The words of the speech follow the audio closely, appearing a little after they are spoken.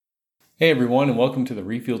Hey everyone, and welcome to the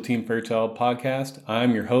Refuel Team Fairchild podcast.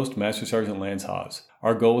 I'm your host, Master Sergeant Lance Haas.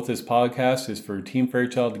 Our goal with this podcast is for Team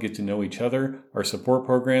Fairchild to get to know each other, our support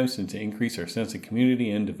programs, and to increase our sense of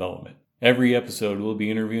community and development. Every episode, we'll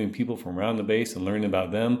be interviewing people from around the base and learning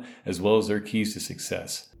about them, as well as their keys to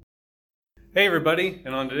success. Hey everybody,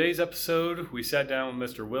 and on today's episode, we sat down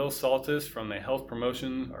with Mr. Will Saltis from the Health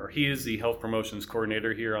Promotion, or he is the Health Promotions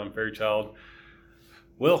Coordinator here on Fairchild.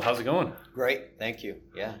 Will, how's it going? Great, thank you.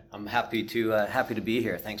 Yeah, I'm happy to be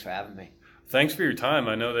here. Thanks for having me. Thanks for your time.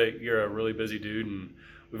 I know that you're a really busy dude, and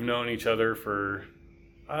we've known each other for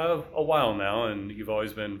a while now, and you've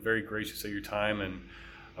always been very gracious of your time and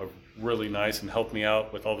really nice and helped me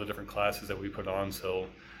out with all the different classes that we put on. So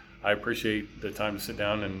I appreciate the time to sit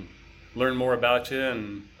down and learn more about you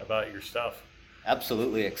and about your stuff.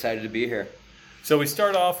 Absolutely, excited to be here. So we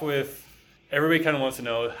start off with, everybody kind of wants to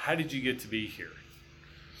know, how did you get to be here?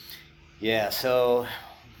 Yeah, so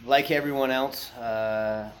like everyone else,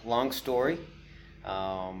 long story.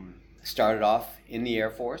 Started off in the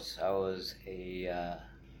Air Force. I was a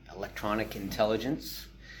electronic intelligence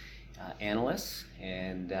analyst,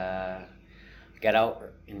 and got out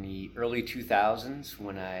in the early 2000s.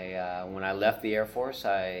 When I left the Air Force,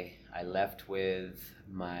 I left with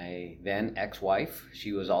my then ex-wife.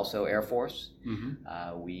 She was also Air Force.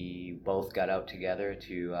 Mm-hmm. We both got out together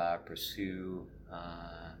to pursue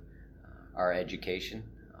our education.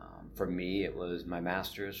 For me, it was my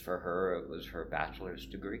master's. For her, it was her bachelor's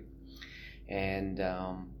degree. And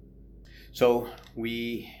so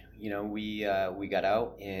we got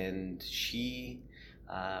out, and she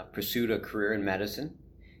pursued a career in medicine.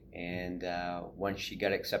 And once she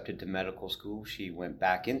got accepted to medical school, she went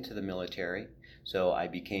back into the military. So I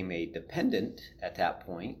became a dependent at that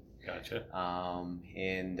point. Gotcha.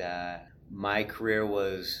 My career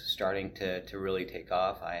was starting to really take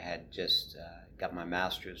off. I had just got my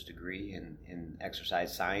master's degree in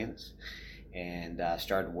exercise science, and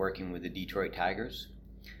started working with the Detroit Tigers.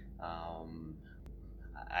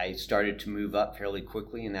 I started to move up fairly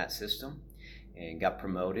quickly in that system and got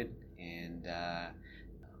promoted, and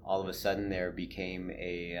all of a sudden there became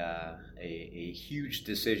a huge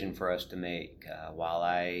decision for us to make. While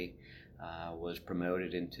I was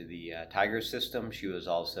promoted into the Tiger system, she was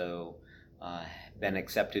also been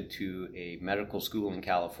accepted to a medical school in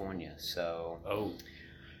California. So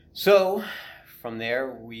from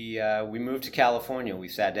there we moved to California. We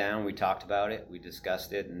sat down, we talked about it, we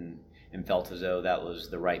discussed it, and felt as though that was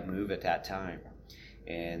the right move at that time.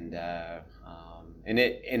 And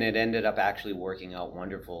it ended up actually working out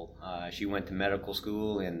wonderful. She went to medical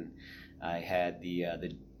school, and I had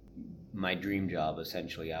my dream job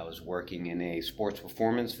essentially. I was working in a sports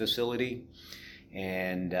performance facility,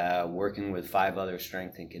 and working with 5 other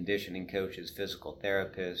strength and conditioning coaches, physical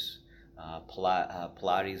therapists,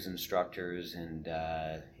 Pilates instructors, and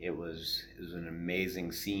it was an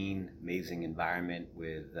amazing scene, amazing environment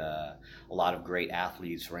with a lot of great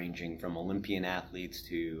athletes, ranging from Olympian athletes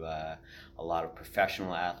to a lot of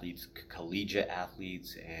professional athletes, collegiate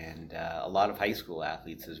athletes, and a lot of high school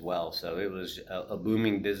athletes as well. So it was a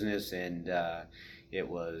booming business, and it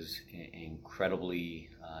was incredibly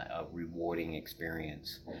a rewarding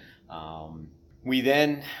experience. We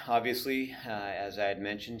then, obviously, as I had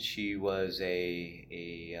mentioned, she was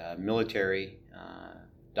a military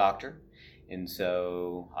doctor, and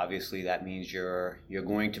so obviously that means you're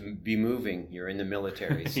going to be moving. You're in the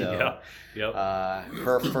military. So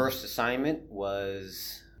her first assignment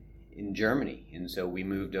was in Germany, and so we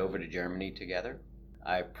moved over to Germany together.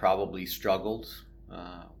 I probably struggled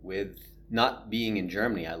with not being in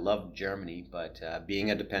Germany. I loved Germany, but being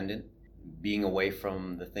a dependent, being away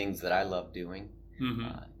from the things that I love doing. Mm-hmm.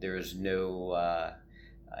 There is no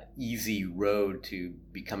easy road to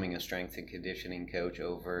becoming a strength and conditioning coach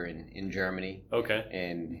over in Germany. Okay.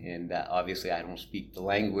 And obviously I don't speak the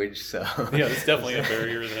language, so yeah, there's definitely a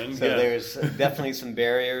barrier then. So there's definitely some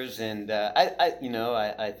barriers, and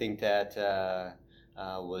I think that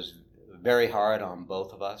was very hard on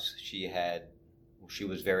both of us. She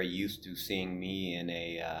was very used to seeing me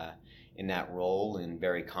in that role, and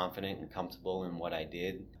very confident and comfortable in what I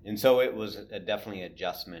did. And so it was definitely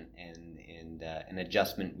adjustment, and an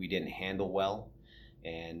adjustment we didn't handle well.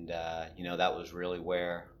 And that was really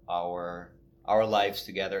where our lives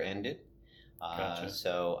together ended. Gotcha.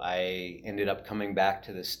 So I ended up coming back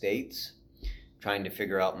to the States, trying to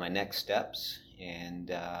figure out my next steps, and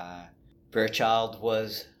Fairchild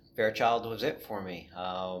was it for me.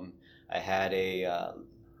 I had a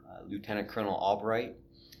Lieutenant Colonel Albright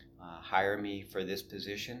hire me for this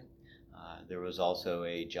position. There was also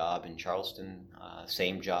a job in Charleston,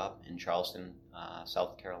 same job in Charleston,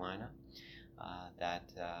 South Carolina,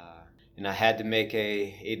 that And I had to make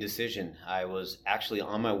a decision. I was actually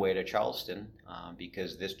on my way to Charleston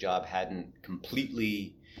because this job hadn't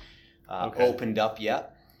completely opened up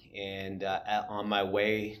yet. And on my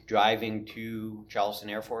way driving to Charleston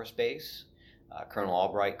Air Force Base, Colonel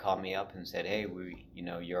Albright called me up and said, "Hey,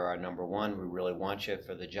 you're our number one. We really want you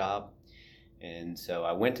for the job." And so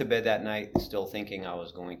I went to bed that night still thinking I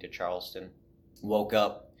was going to Charleston. Woke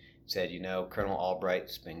up, said, Colonel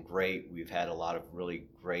Albright's been great. We've had a lot of really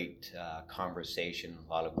great conversation, a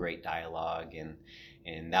lot of great dialogue,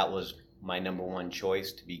 and that was my number one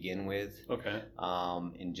choice to begin with. Okay.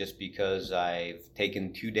 And just because I've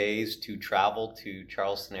taken 2 days to travel to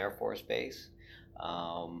Charleston Air Force Base,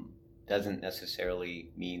 doesn't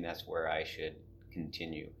necessarily mean that's where I should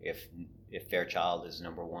continue. If Fairchild is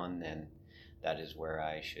number one, then that is where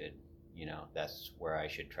I should, that's where I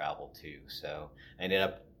should travel to. So I ended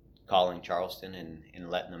up calling Charleston and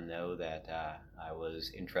letting them know that I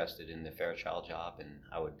was interested in the Fairchild job and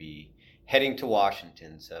I would be heading to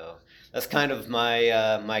Washington. So that's kind of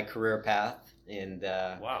my career path and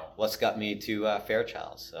what's got me to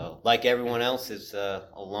Fairchild. So like everyone else, it's a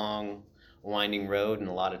long, winding road, and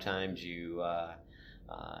a lot of times you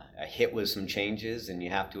hit with some changes and you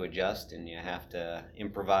have to adjust and you have to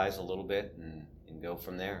improvise a little bit and go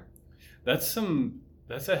from there. That's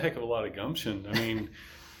a heck of a lot of gumption. I mean,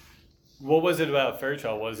 what was it about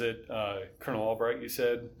Fairchild? Was it Colonel Albright, you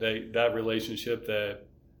said, that relationship that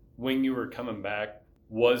when you were coming back,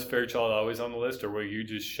 was Fairchild always on the list, or were you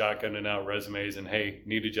just shotgunning out resumes and, hey,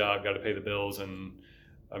 need a job, got to pay the bills? And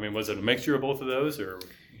I mean, was it a mixture of both of those, or?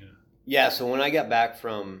 Yeah, so when I got back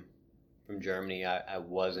from Germany, I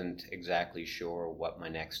wasn't exactly sure what my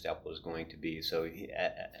next step was going to be. So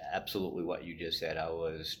absolutely what you just said, I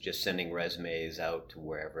was just sending resumes out to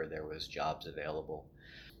wherever there was jobs available.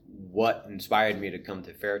 What inspired me to come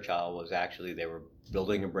to Fairchild was actually they were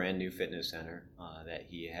building a brand new fitness center that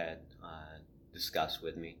he had discussed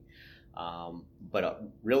with me. But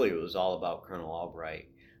really it was all about Colonel Albright.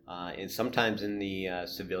 And sometimes in the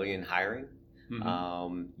civilian hiring,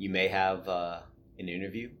 you may have an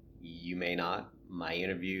interview, you may not. My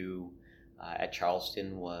interview at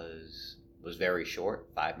Charleston was very short,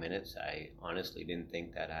 5 minutes. I honestly didn't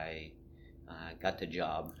think that I got the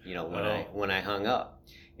job, when I hung up.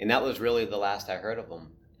 And that was really the last I heard of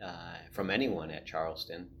them from anyone at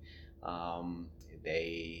Charleston. And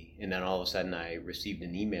then all of a sudden I received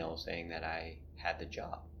an email saying that I had the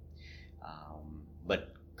job.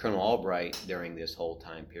 But Colonel Albright during this whole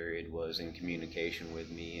time period was in communication with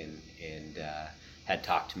me and had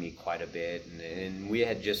talked to me quite a bit, and we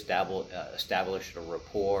had just established a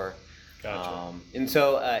rapport. Gotcha. And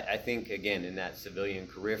so I think, again, in that civilian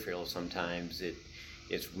career field, sometimes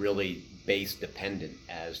it's really base dependent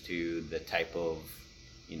as to the type of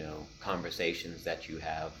conversations that you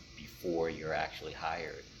have before you're actually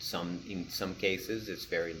hired. In some cases it's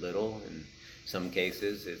very little, and some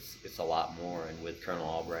cases it's a lot more. And with Colonel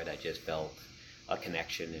Albright, I just felt a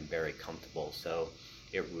connection and very comfortable. So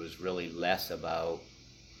it was really less about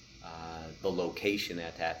the location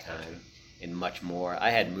at that time, and much more. I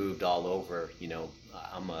had moved all over.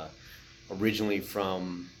 I'm originally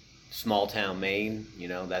from small town Maine.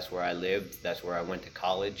 That's where I lived. That's where I went to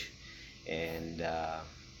college, and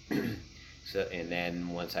and then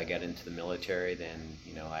once I got into the military, then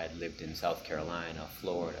I had lived in South Carolina,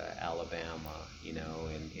 Florida, Alabama,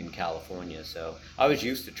 in California. So I was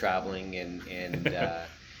used to traveling and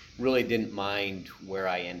really didn't mind where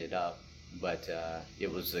I ended up. But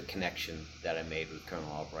it was the connection that I made with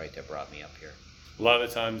Colonel Albright that brought me up here. A lot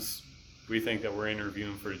of times we think that we're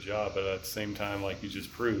interviewing for a job, but at the same time, like you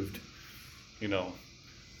just proved,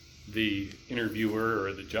 the interviewer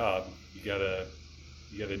or the job, you gotta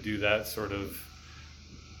do that sort of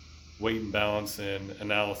weight and balance and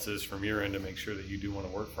analysis from your end to make sure that you do want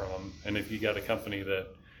to work for them. And if you got a company that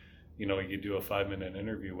you do a 5-minute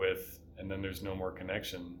interview with, and then there's no more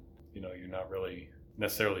connection, you're not really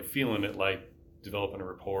necessarily feeling it, like developing a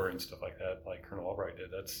rapport and stuff like that, like Colonel Albright did.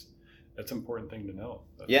 That's an important thing to know.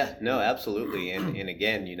 Yeah, no, absolutely. And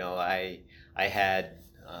again, I had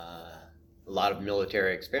a lot of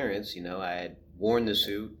military experience. I had worn the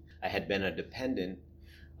suit. I had been a dependent.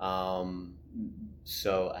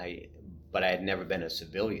 But I had never been a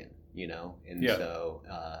civilian, and yeah.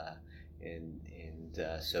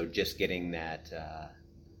 So just getting that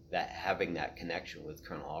having that connection with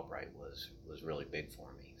Colonel Albright was really big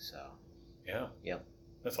for me. So yeah, yep,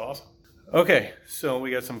 that's awesome. Okay, so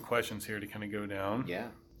we got some questions here to kind of go down. Yeah.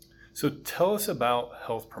 So tell us about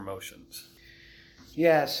health promotions.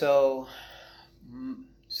 Yeah. So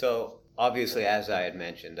obviously, as I had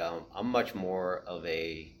mentioned, I'm much more of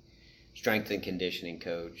a strength and conditioning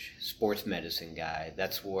coach, sports medicine guy.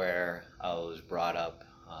 That's where I was brought up.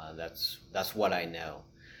 That's what I know.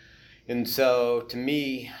 And so, to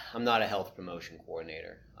me, I'm not a health promotion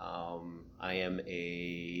coordinator. I am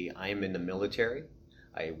in the military.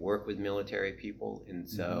 I work with military people, and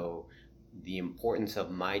so the importance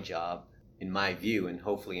of my job, in my view, and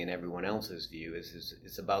hopefully in everyone else's view, is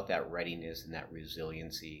it's about that readiness and that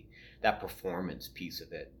resiliency, that performance piece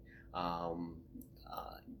of it.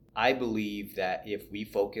 I believe that if we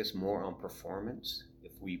focus more on performance,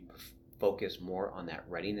 if we focus more on that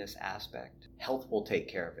readiness aspect, health will take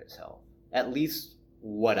care of itself. At least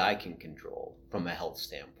what I can control from a health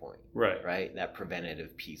standpoint. Right? That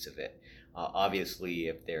preventative piece of it. Obviously,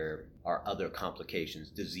 if there are other complications,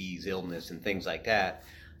 disease, illness, and things like that,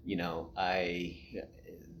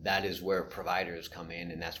 that is where providers come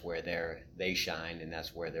in, and that's where they shine, and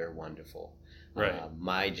that's where they're wonderful.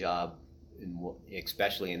 My job,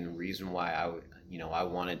 especially, and the reason why I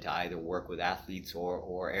wanted to either work with athletes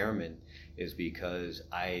or airmen, is because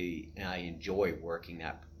I enjoy working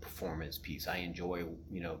that performance piece. I enjoy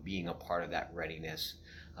being a part of that readiness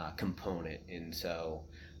component. And so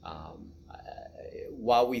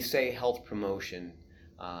while we say health promotion,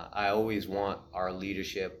 I always want our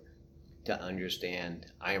leadership to understand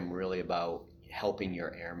I am really about helping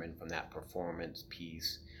your airmen from that performance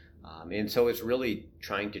piece. And so it's really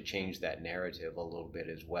trying to change that narrative a little bit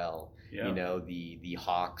as well. Yeah. The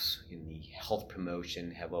Hawks in the health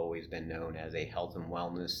promotion have always been known as a health and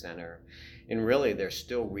wellness center. And really, they're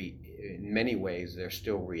still, in many ways, they're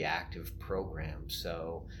still reactive programs.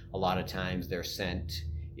 So a lot of times they're sent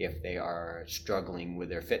if they are struggling with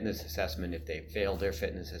their fitness assessment, if they failed their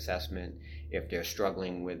fitness assessment, if they're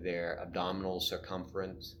struggling with their abdominal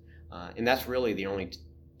circumference. And that's really the only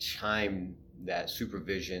time that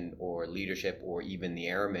supervision or leadership or even the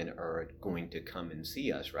airmen are going to come and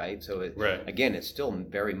see us, right? So again, it's still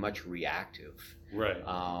very much reactive. Right.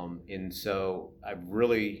 And so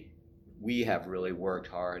we have really worked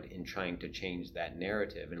hard in trying to change that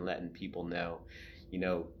narrative and letting people know,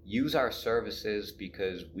 use our services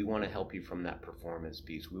because we want to help you from that performance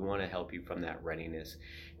piece. We want to help you from that readiness.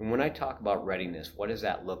 And when I talk about readiness, what does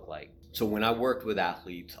that look like? So when I worked with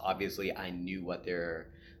athletes, obviously I knew what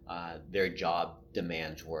their job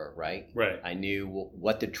demands were, right? Right. I knew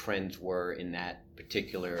what the trends were in that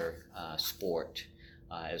particular sport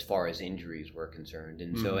as far as injuries were concerned.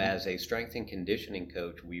 And so as a strength and conditioning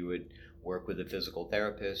coach, we would work with a physical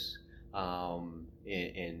therapist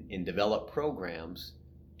and develop programs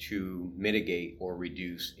to mitigate or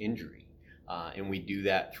reduce injury. And we do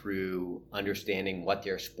that through understanding what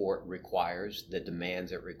their sport requires, the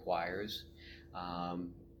demands it requires.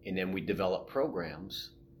 And then we develop programs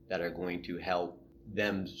that are going to help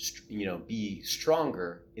them, be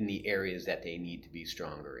stronger in the areas that they need to be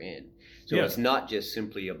stronger in. So It's not just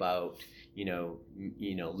simply about,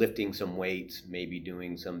 lifting some weights, maybe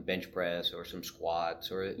doing some bench press or some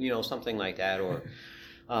squats or, something like that. Or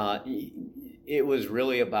it was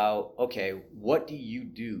really about, okay, what do you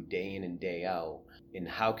do day in and day out? And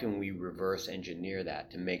how can we reverse engineer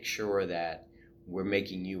that to make sure that we're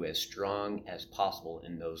making you as strong as possible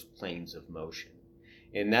in those planes of motion?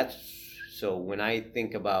 And so when I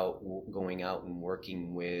think about going out and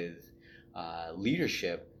working with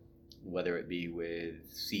leadership, whether it be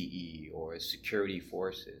with CE or security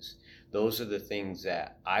forces, those are the things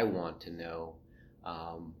that I want to know.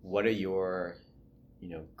 What are your,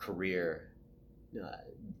 career,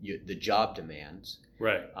 the job demands?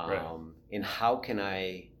 Right. And how can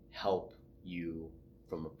I help you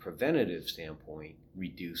from a preventative standpoint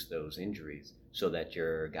reduce those injuries so that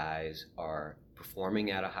your guys are performing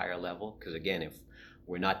at a higher level? Because again, if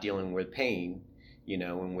we're not dealing with pain,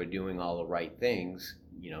 and we're doing all the right things,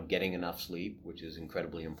 getting enough sleep, which is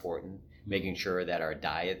incredibly important, making sure that our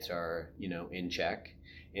diets are, in check,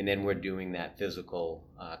 and then we're doing that physical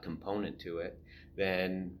component to it,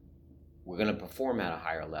 then we're going to perform at a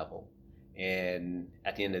higher level. And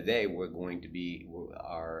at the end of the day,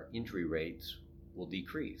 our injury rates will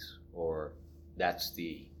decrease, or that's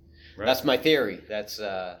my theory. That's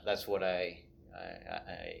what I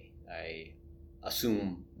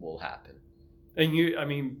assume will happen. And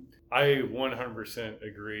I 100%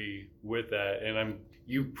 agree with that. And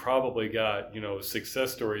you probably got,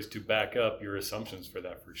 success stories to back up your assumptions for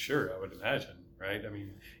that, for sure, I would imagine, right?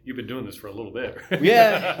 You've been doing this for a little bit.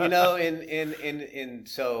 Yeah, and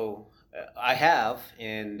so I have,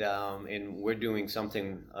 and we're doing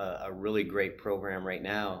something, a really great program right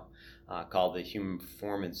now called the Human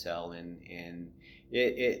Performance Cell, and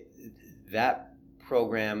that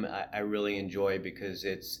program I really enjoy because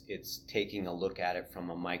it's taking a look at it from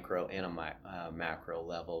a micro and a macro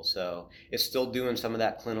level. So it's still doing some of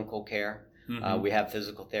that clinical care. We have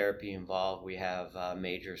physical therapy involved. We have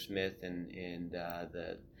Major Smith and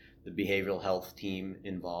the behavioral health team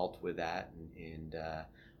involved with that, and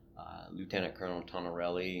Lieutenant Colonel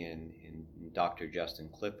Tonarelli and Dr. Justin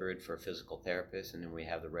Clifford for physical therapists, and then we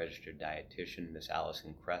have the registered dietitian, Miss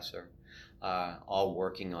Allison Kresser, all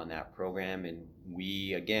working on that program. And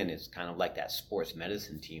we, again, it's kind of like that sports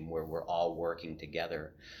medicine team where we're all working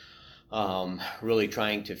together, really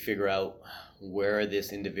trying to figure out where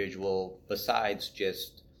this individual, besides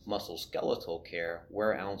just musculoskeletal care,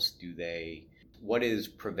 where else what is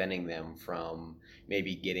preventing them from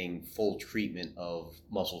maybe getting full treatment of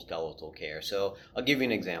musculoskeletal care. So I'll give you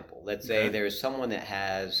an example. Let's say there's someone that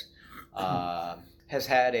has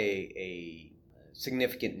had a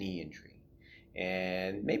significant knee injury,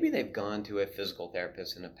 and maybe they've gone to a physical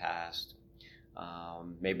therapist in the past.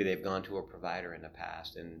 Maybe they've gone to a provider in the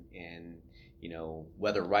past, and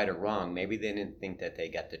whether right or wrong, maybe they didn't think that they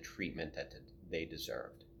got the treatment that they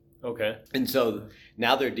deserved. Okay. And so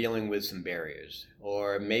now they're dealing with some barriers,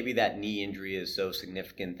 or maybe that knee injury is so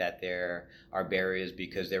significant that there are barriers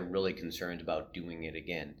because they're really concerned about doing it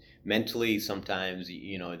again. Mentally, sometimes,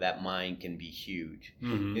 that mind can be huge.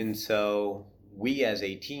 And so we as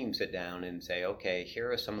a team sit down and say, okay,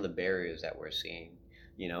 here are some of the barriers that we're seeing.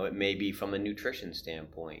 It may be from a nutrition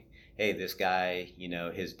standpoint. Hey, this guy,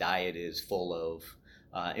 his diet is full of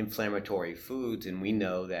inflammatory foods, and we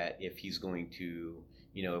know that if he's going to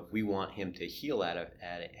if we want him to heal at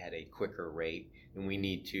a quicker rate, then we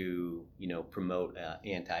need to, promote an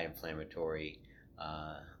anti-inflammatory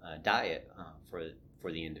diet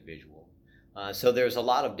for the individual. So there's a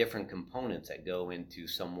lot of different components that go into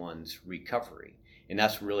someone's recovery, and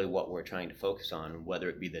that's really what we're trying to focus on, whether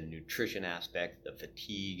it be the nutrition aspect, the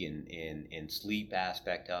fatigue and sleep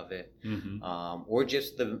aspect of it, or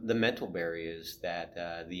just the mental barriers that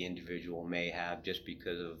the individual may have just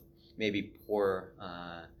because of maybe poor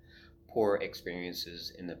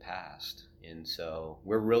experiences in the past. And so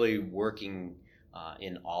we're really working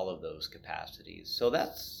in all of those capacities. So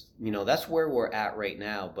that's where we're at right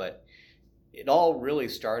now. But it all really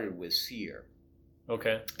started with SEER.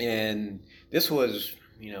 Okay. And this was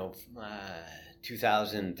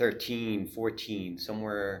 2013, 14,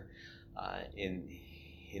 somewhere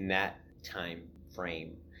in that time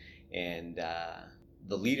frame. And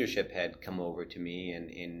the leadership had come over to me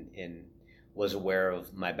and was aware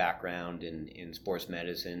of my background in sports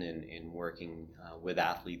medicine and working with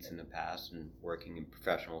athletes in the past and working in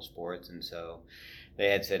professional sports. And so they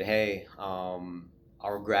had said, hey,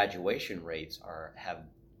 our graduation rates have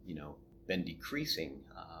been decreasing.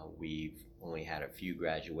 We've only had a few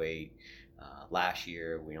graduate. Last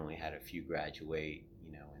year, we only had a few graduate,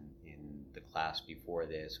 in the class before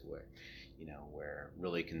this, where we're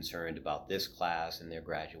really concerned about this class and their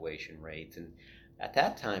graduation rates. And at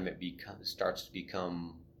that time, it starts to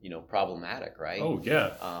become, problematic, right? Oh,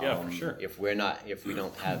 yeah. Yeah, for sure. If we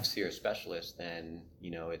don't have SEER specialists, then,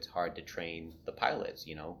 it's hard to train the pilots,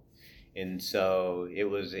 And so it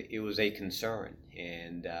was a concern.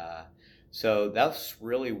 And so that's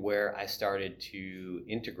really where I started to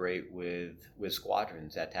integrate with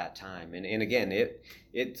squadrons at that time. And again,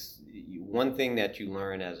 it's one thing that you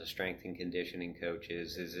learn as a strength and conditioning coach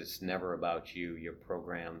is it's never about you. Your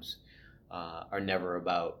programs are never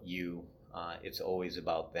about you. It's always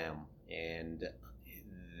about them. And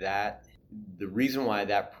that the reason why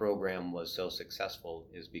that program was so successful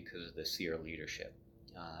is because of the SEER leadership.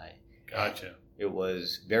 Gotcha. It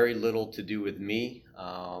was very little to do with me.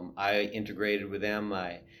 I integrated with them.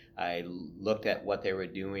 I looked at what they were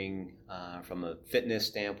doing from a fitness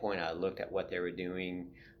standpoint. I looked at what they were doing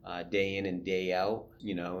day in and day out,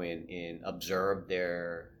 and observed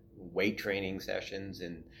their weight training sessions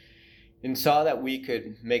and saw that we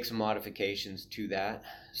could make some modifications to that.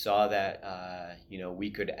 Saw that we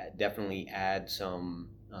could definitely add some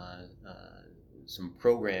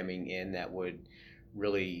programming in that would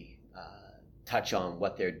really touch on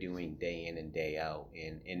what they're doing day in and day out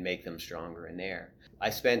and make them stronger in there. I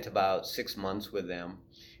spent about 6 months with them,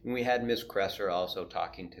 and we had Ms. Kresser also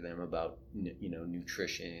talking to them about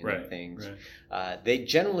nutrition and things. Right. They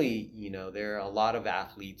generally, there are a lot of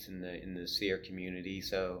athletes in the SEER community,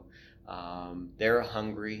 so they're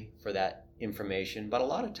hungry for that information. But a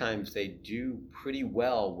lot of times they do pretty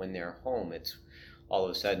well when they're home. It's all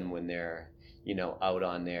of a sudden when they're out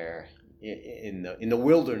on their in the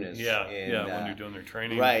wilderness. And, when you're doing their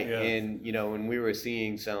training, right? Yeah. And and we were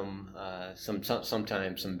seeing sometimes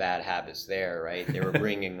some bad habits there, right? They were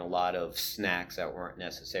bringing a lot of snacks that weren't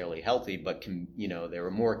necessarily healthy, but they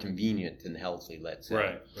were more convenient than healthy, let's say.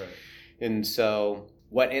 Right. And so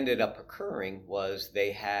what ended up occurring was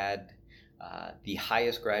they had the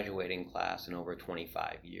highest graduating class in over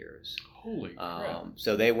 25 years. Holy crap!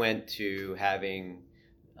 So they went to having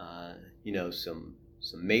some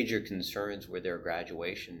major concerns with their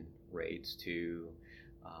graduation rates to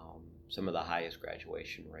some of the highest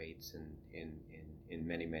graduation rates in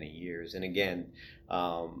many years. And again,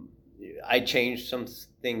 I changed some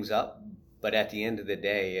things up, but at the end of the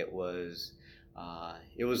day, it was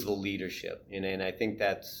the leadership, and I think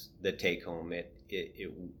that's the take home.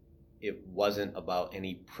 It wasn't about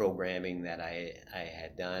any programming that I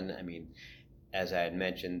had done. I mean, as I had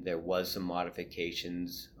mentioned, there was some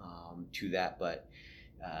modifications to that, but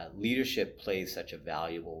leadership plays such a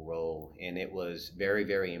valuable role, and it was very,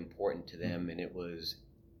 very important to them, and it was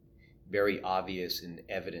very obvious and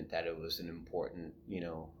evident that it was an important,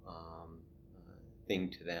 thing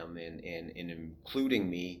to them, and including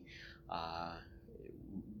me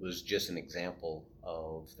was just an example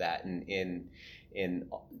of that, and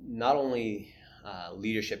not only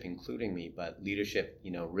leadership including me, but leadership,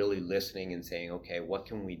 really listening and saying, okay, what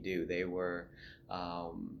can we do? They were,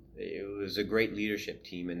 it was a great leadership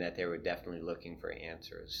team in that they were definitely looking for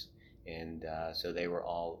answers. And so they were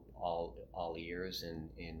all ears and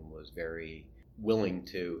was very willing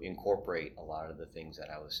to incorporate a lot of the things that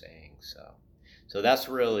I was saying. So that's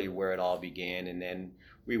really where it all began. And then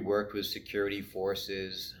we worked with security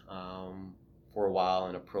forces for a while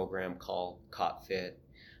in a program called COTFIT.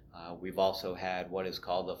 We've also had what is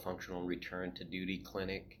called the Functional Return to Duty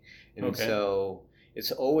Clinic. And so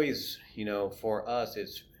it's always, for us,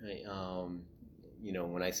 it's,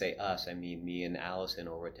 when I say us, I mean me and Allison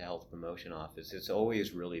over at the Health Promotion Office. It's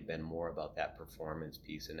always really been more about that performance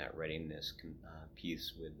piece and that readiness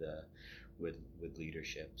piece with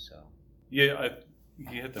leadership. So yeah,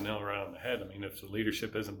 you hit the nail right on the head. I mean, if the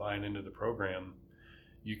leadership isn't buying into the program,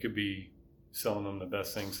 you could be selling them the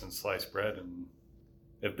best thing since sliced bread, and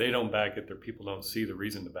if they don't back it, their people don't see the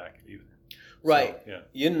reason to back it either. Right. So,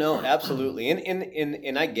 yeah. Absolutely.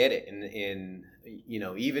 And I get it. And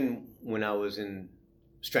even when I was in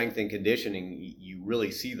strength and conditioning, you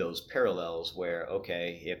really see those parallels where,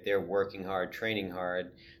 okay, if they're working hard, training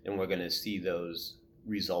hard, then we're going to see those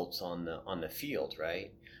results on the field,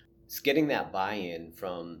 right? It's getting that buy-in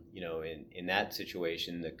from, in that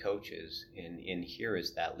situation, the coaches, and here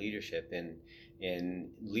is that leadership. And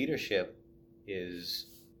leadership is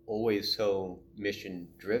always so mission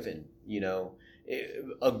driven,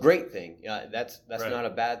 a great thing. That's right. Not a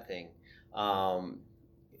bad thing.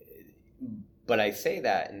 But I say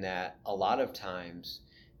that in that a lot of times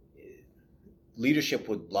leadership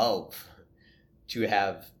would love to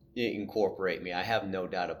have incorporate me. I have no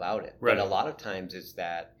doubt about it. Right. But a lot of times it's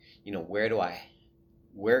that, where do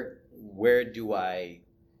I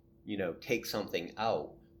take something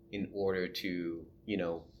out in order to,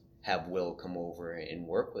 have Will come over and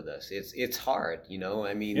work with us. It's hard,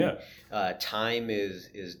 I mean, time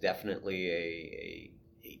is definitely a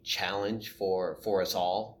challenge for us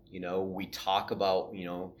all. We talk about,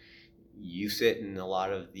 you sit in a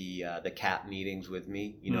lot of the CAP meetings with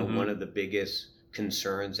me. One of the biggest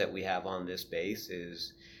concerns that we have on this base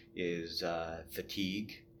is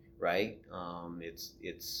fatigue, right?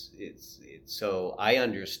 It's so I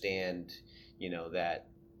understand, that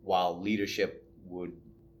while leadership would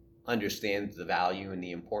understand the value and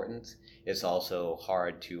the importance, it's also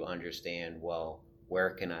hard to understand, well,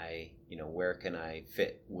 where can I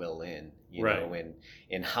fit Will in,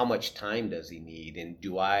 and how much time does he need, and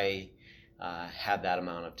do I have that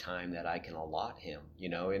amount of time that I can allot him,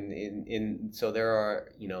 and so there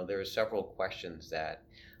are several questions that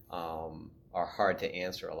are hard to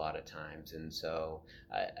answer a lot of times. And so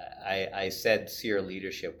I said SEER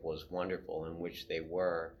leadership was wonderful, in which they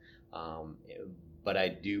were, but I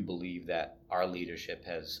do believe that our leadership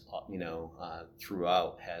has,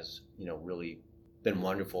 throughout has, really been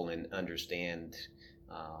wonderful and understand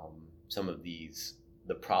some of the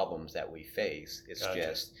problems that we face. It's gotcha.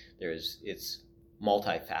 Just it's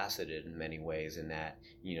multifaceted in many ways, in that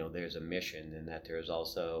there's a mission, and that there's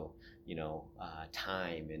also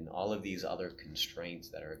time and all of these other constraints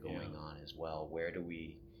that are going on as well. Where do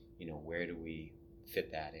we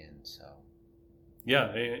fit that in? So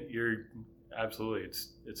you're absolutely,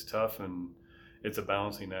 it's tough, and it's a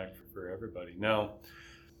balancing act for everybody. Now,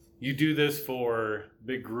 you do this for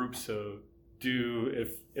big groups, so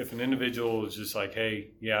if an individual is just like,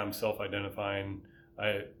 hey, I'm self-identifying,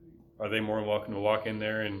 are they more than welcome to walk in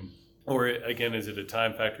there? Or again, is it a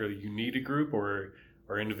time factor that you need a group, or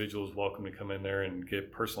are individuals welcome to come in there and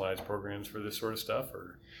get personalized programs for this sort of stuff?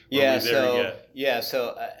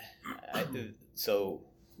 So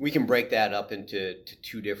we can break that up into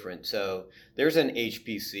two different. So there's an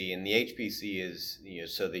HPC, and the HPC is,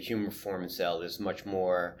 so the Human Performance Cell is much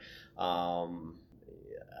more.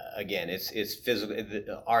 Again, it's physical.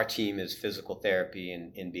 Our team is physical therapy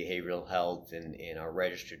and behavioral health, and our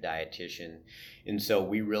registered dietitian, and so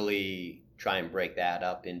we really try and break that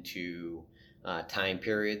up into time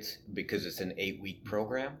periods because it's an 8-week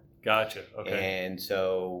program. Gotcha. Okay. And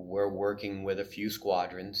so we're working with a few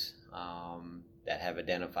squadrons that have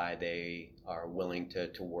identified they are willing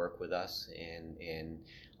to work with us and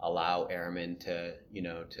allow airmen to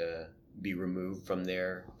be removed from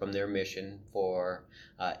their mission for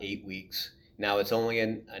 8 weeks. Now it's only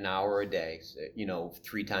an hour a day, so,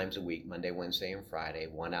 3 times a week, Monday, Wednesday, and Friday,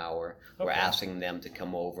 1 hour. Okay. We're asking them to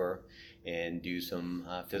come over and do some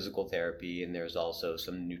physical therapy, and there's also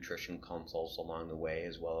some nutrition consults along the way,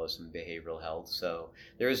 as well as some behavioral health. So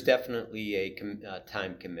there is definitely a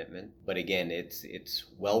time commitment, but again, it's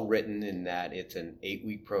well written in that it's an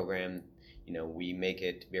 8-week program. We make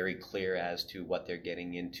it very clear as to what they're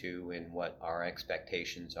getting into and what our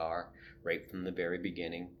expectations are right from the very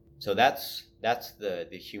beginning. So that's the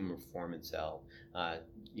Human Performance Cell.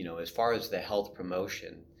 As far as the health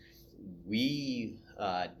promotion, we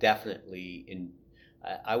definitely,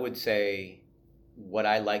 I would say what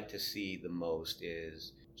I like to see the most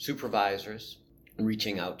is supervisors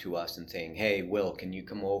reaching out to us and saying, hey, Will, can you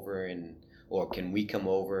come over or can we come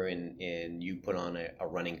over and you put on a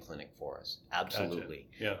running clinic for us? Absolutely.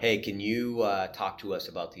 Gotcha. Yeah. Hey, can you talk to us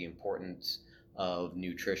about the importance of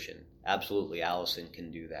nutrition? Absolutely. Allison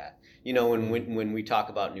can do that. When we talk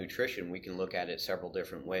about nutrition, we can look at it several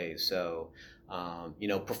different ways. So,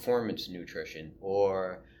 performance nutrition,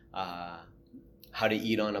 or how to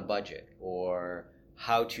eat on a budget, or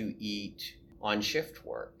how to eat on shift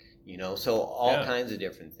work, so all kinds of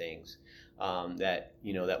different things. That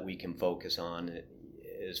we can focus on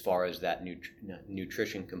as far as that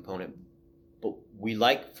nutrition component. But we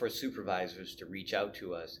like for supervisors to reach out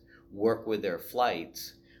to us, work with their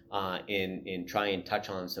flights, and try and touch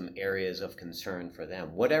on some areas of concern for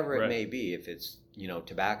them, whatever it may be. If it's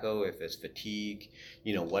tobacco, if it's fatigue,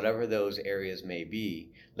 whatever those areas may be,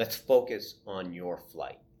 let's focus on your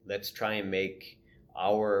flight. Let's try and make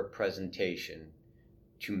our presentation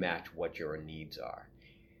to match what your needs are.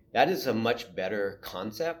 That is a much better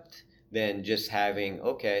concept than just having,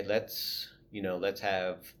 okay, let's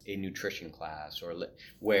have a nutrition class, or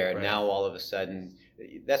where now all of a sudden,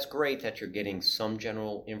 that's great that you're getting some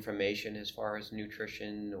general information as far as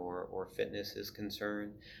nutrition or fitness is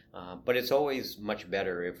concerned, but it's always much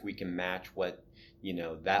better if we can match what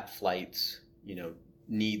that flight's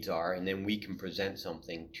needs are, and then we can present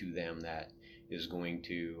something to them that is going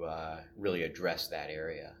to really address that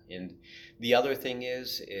area. And the other thing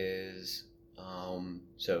is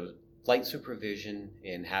so flight supervision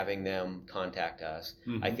and having them contact us.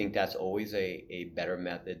 Mm-hmm. I think that's always a better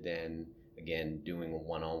method than, again, doing a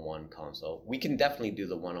one-on-one consult. We can definitely do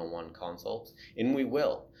the one-on-one consults, and we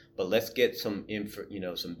will, but let's get some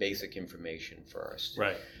some basic information first.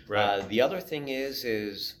 Right. The other thing is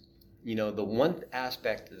the one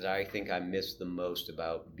aspect that I think I miss the most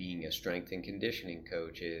about being a strength and conditioning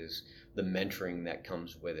coach is the mentoring that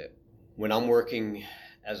comes with it. When I'm working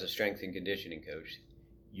as a strength and conditioning coach,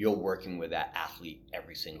 you're working with that athlete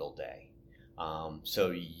every single day.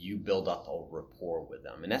 So you build up a rapport with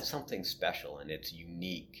them, and that's something special, and it's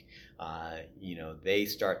unique. They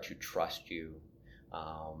start to trust you.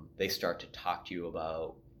 They start to talk to you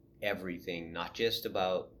about everything, not just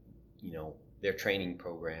about, their training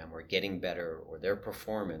program or getting better or their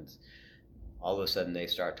performance. All of a sudden they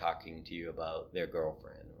start talking to you about their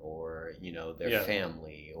girlfriend or, their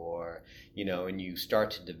family, or, and you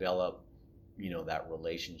start to develop, that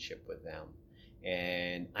relationship with them.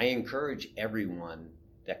 And I encourage everyone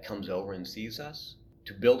that comes over and sees us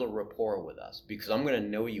to build a rapport with us, because I'm going to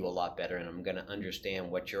know you a lot better, and I'm going to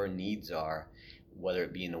understand what your needs are, whether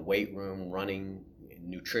it be in the weight room, running,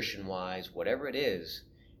 nutrition wise, whatever it is,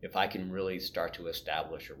 if I can really start to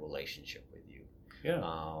establish a relationship with you. Yeah.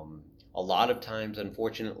 A lot of times,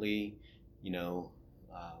 unfortunately,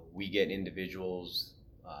 we get individuals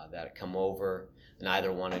that come over and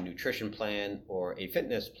either want a nutrition plan or a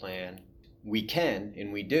fitness plan. We can,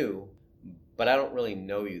 and we do, but I don't really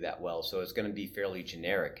know you that well, so it's going to be fairly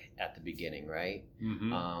generic at the beginning, right?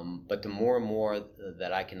 Mm-hmm. But the more and more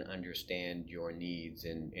that I can understand your needs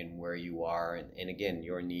and where you are, and again,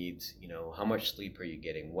 your needs, how much sleep are you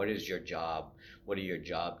getting? What is your job? What are your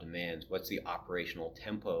job demands? What's the operational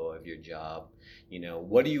tempo of your job?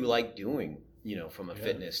 What do you like doing, from a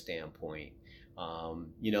fitness standpoint?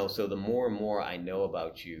 So the more and more I know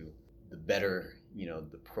about you, the better,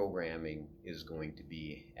 the programming is going to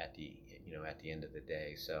be at the end of the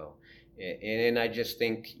day. So, and I just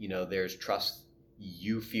think, there's trust.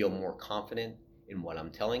 You feel more confident in what I'm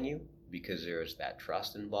telling you because there's that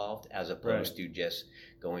trust involved, as opposed to just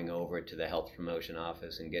going over to the health promotion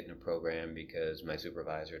office and getting a program because my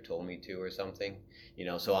supervisor told me to or something.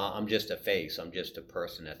 So I'm just a face. I'm just a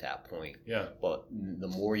person at that point. Yeah. But the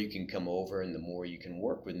more you can come over and the more you can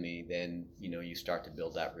work with me, then, you start to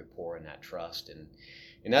build that rapport and that trust. And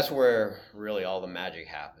that's where really all the magic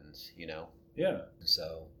happens, Yeah.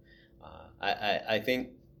 So I think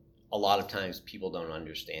a lot of times people don't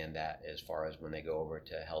understand that as far as when they go over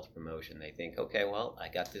to health promotion. They think, okay, well, I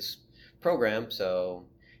got this program, so,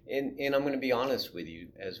 and I'm going to be honest with you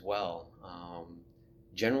as well.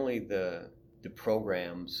 Generally, the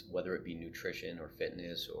programs, whether it be nutrition or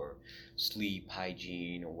fitness or sleep,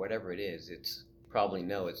 hygiene, or whatever it is, it's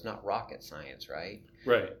not rocket science, right?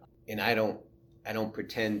 Right. And I don't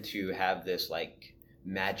pretend to have this like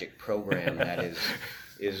magic program that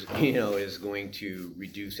is going to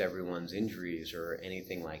reduce everyone's injuries or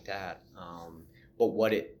anything like that. But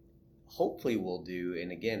what it hopefully will do,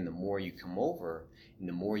 and again, the more you come over and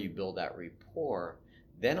the more you build that rapport,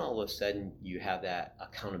 then all of a sudden you have that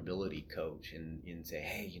accountability coach and say,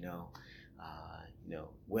 hey,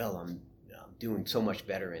 Will, I'm doing so much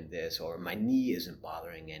better in this, or my knee isn't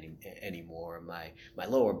bothering anymore. My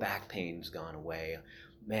lower back pain's gone away.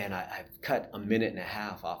 Man, I've cut 1.5 minutes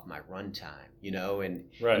off my run time, and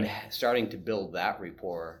starting to build that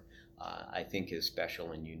rapport, I think is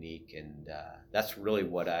special and unique. And that's really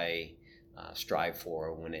what I strive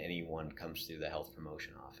for when anyone comes through the health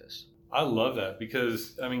promotion office. I love that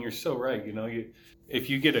because, you're so right. If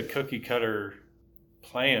you get a cookie cutter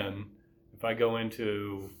plan, if I go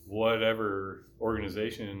into whatever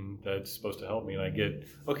organization that's supposed to help me and I get,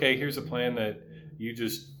 okay, here's a plan that you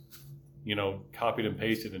just, copied and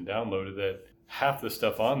pasted and downloaded, that half the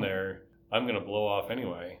stuff on there, I'm going to blow off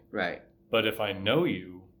anyway. Right. But if I know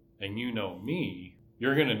you and you know me,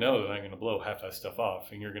 you're going to know that I'm going to blow half that stuff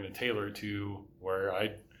off, and you're going to tailor it to where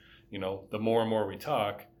the more and more we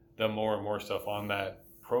talk, the more and more stuff on that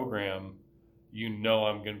program, I'm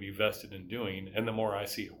going to be vested in doing. And the more I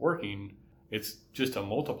see it working, it's just a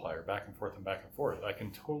multiplier back and forth and back and forth. I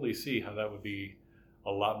can totally see how that would be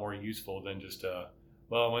a lot more useful than just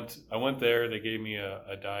I went there, they gave me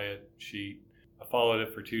a diet sheet. I followed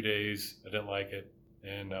it for 2 days. I didn't like it,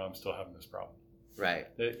 and now I'm still having this problem. Right.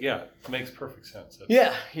 It makes perfect sense.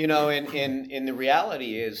 And the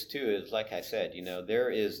reality is, like I said, there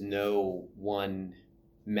is no one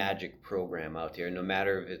magic program out there, no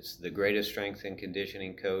matter if it's the greatest strength and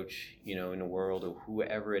conditioning coach, in the world, or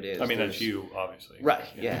whoever it is. That's you, obviously. Right.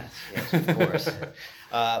 Yeah. Yes, of course.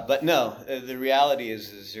 But no, the reality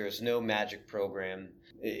is there's no magic program.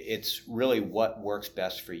 It's really what works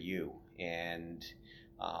best for you. And,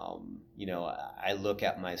 I look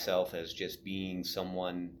at myself as just being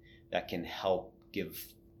someone that can help give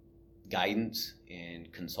guidance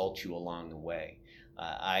and consult you along the way.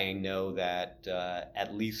 I know that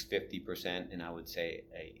at least 50%, and I would say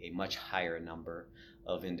a much higher number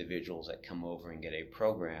of individuals that come over and get a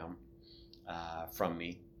program from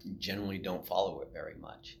me generally don't follow it very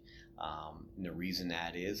much. And the reason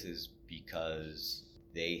that is because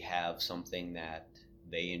they have something that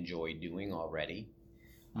they enjoy doing already.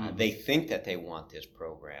 They think that they want this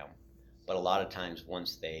program, but a lot of times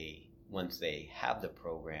once they have the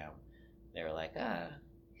program, they're like,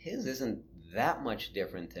 his isn't that much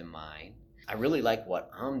different than mine. I really like what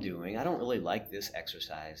I'm doing. I don't really like this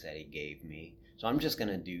exercise that he gave me, so I'm just going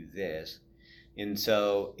to do this. And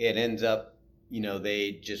so it ends up,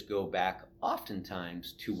 they just go back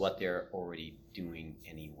oftentimes to what they're already doing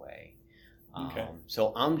anyway. Okay.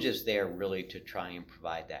 So I'm just there really to try and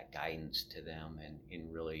provide that guidance to them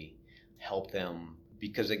and really help them,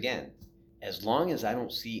 because again, as long as I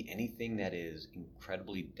don't see anything that is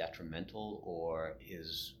incredibly detrimental or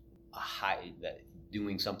is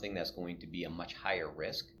doing something that's going to be a much higher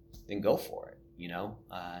risk, then go for it.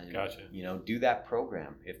 Gotcha. Do that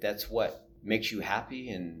program if that's what makes you happy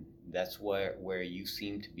and that's where you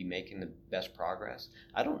seem to be making the best progress.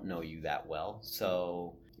 I don't know you that well,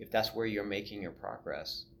 so if that's where you're making your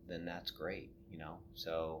progress, then that's great.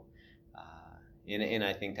 So And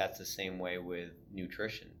I think that's the same way with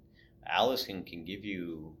nutrition. Allison can give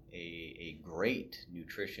you a great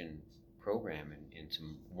nutrition program and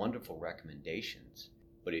some wonderful recommendations.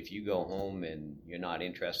 But if you go home and you're not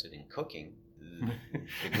interested in cooking,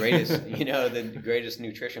 the greatest, the greatest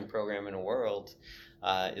nutrition program in the world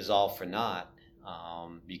is all for naught,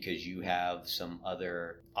 because you have some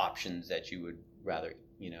other options that you would rather,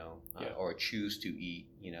 or choose to eat,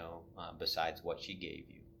 besides what she gave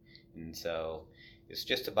you. And so it's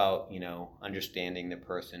just about, understanding the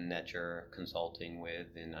person that you're consulting with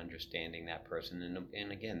and understanding that person.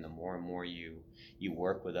 And again, the more and more you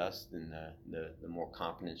work with us, then the more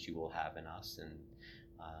confidence you will have in us, and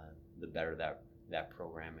the better that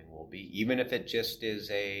programming will be. Even if it just is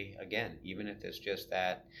even if it's just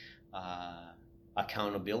that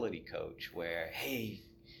accountability coach where, hey,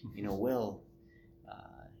 Will,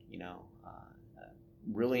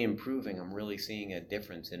 really improving. I'm really seeing a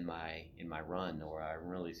difference in my run, or I'm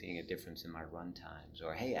really seeing a difference in my run times.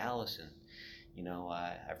 Or, hey, Allison,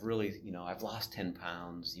 I've really, I've lost 10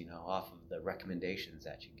 pounds, off of the recommendations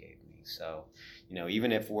that you gave me. So,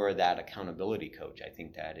 even if we're that accountability coach, I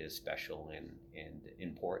think that is special and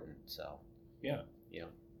important. So, yeah.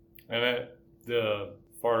 And the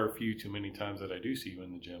far few too many times that I do see you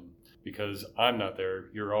in the gym, because I'm not there,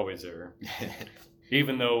 you're always there.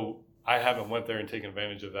 Even though I haven't went there and taken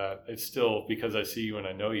advantage of that, it's still, because I see you and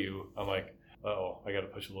I know you, I'm like, I got to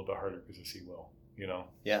push a little bit harder because I see Will,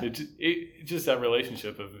 Yeah. It's just that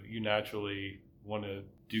relationship of you naturally want to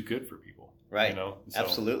do good for people. Right. So,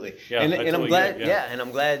 absolutely. Yeah, and totally I'm glad, and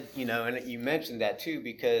I'm glad, and you mentioned that too,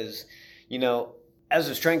 because, as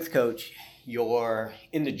a strength coach, you're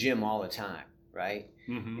in the gym all the time, right?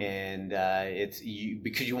 Mm-hmm. And it's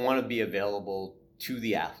because you want to be available to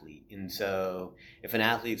the athlete. And so if an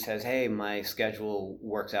athlete says, hey, my schedule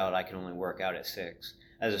works out, I can only work out at 6.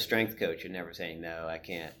 As a strength coach, you're never saying, no, I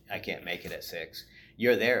can't make it at 6.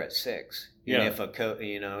 You're there at 6. Yeah.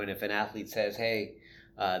 And if an athlete says, hey,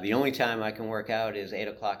 the only time I can work out is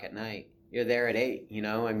 8:00 at night, you're there at 8.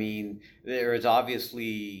 There is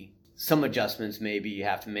obviously some adjustments. Maybe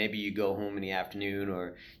you go home in the afternoon,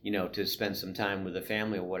 or, to spend some time with the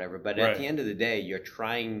family or whatever. But at the end of the day, you're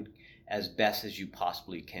trying as best as you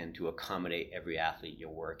possibly can to accommodate every athlete you're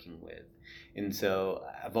working with. And so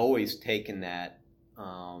I've always taken that,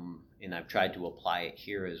 and I've tried to apply it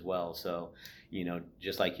here as well. So,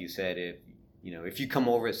 just like you said, if you come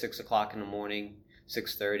over at 6:00 in the morning,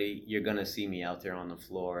 6:30, you're going to see me out there on the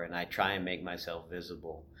floor, and I try and make myself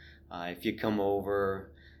visible. If you come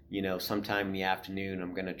over, sometime in the afternoon,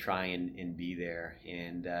 I'm going to try and be there.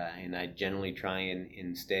 And I generally try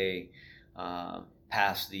and stay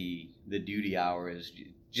past the duty hours,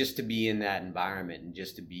 just to be in that environment and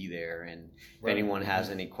just to be there. And if anyone has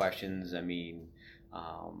any questions, I'm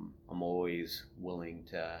always willing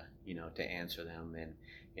to answer them.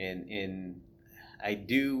 And I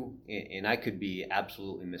do, and I could be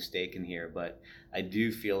absolutely mistaken here, but I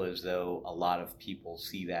do feel as though a lot of people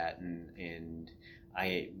see that, and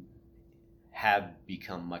I have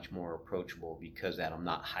become much more approachable because that I'm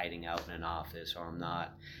not hiding out in an office, or I'm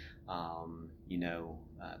not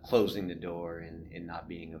closing the door and not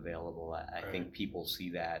being available. I think people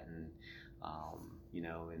see that, and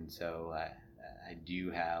and so I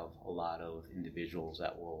do have a lot of individuals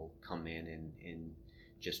that will come in and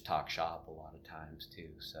just talk shop a lot of times too.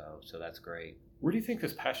 So that's great. Where do you think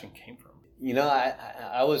this passion came from?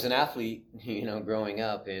 I was an athlete, growing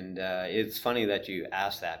up, and it's funny that you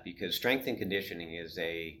asked that, because strength and conditioning is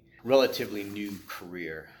a relatively new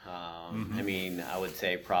career. I would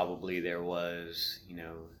say probably there was,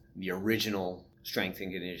 the original strength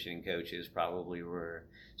and conditioning coaches probably were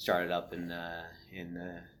started up in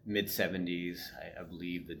the mid 70s. I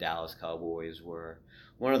believe the Dallas Cowboys were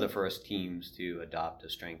one of the first teams to adopt a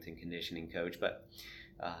strength and conditioning coach, but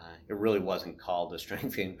it really wasn't called a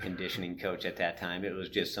strength and conditioning coach at that time. It was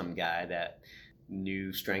just some guy that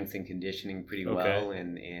knew strength and conditioning pretty well,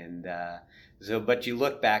 but you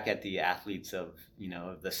look back at the athletes of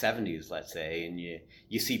the 70s, let's say, and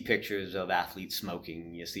you see pictures of athletes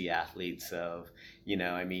smoking. You see athletes of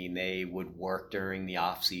they would work during the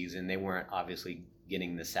off season. They weren't obviously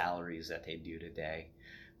getting the salaries that they do today,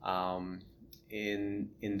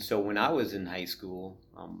 and so when I was in high school,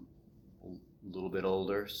 a little bit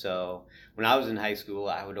older, so when I was in high school,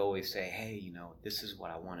 I would always say, hey, this is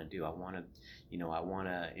what I want to do. I want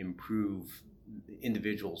to improve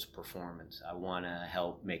individuals' performance. I want to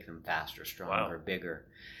help make them faster, stronger, bigger.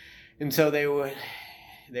 And so they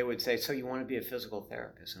would say, so you want to be a physical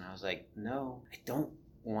therapist? And I was like, no, I don't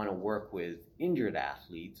want to work with injured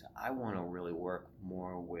athletes. I want to really work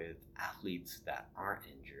more with athletes that aren't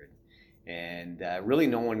injured. And really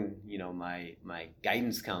no one, my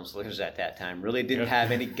guidance counselors at that time really didn't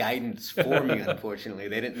have any guidance for me, unfortunately.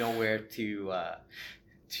 They didn't know where to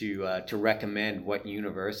recommend what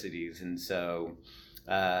universities. And so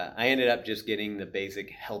I ended up just getting the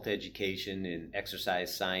basic health education and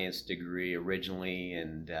exercise science degree originally.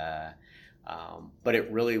 But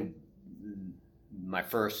it really, my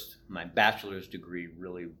bachelor's degree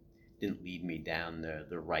really didn't lead me down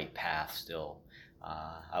the right path still.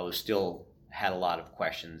 I was still had a lot of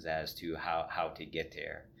questions as to how to get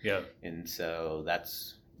there. Yeah. And so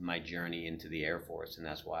that's my journey into the Air Force, and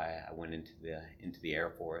that's why I went into the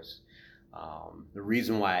Air Force. The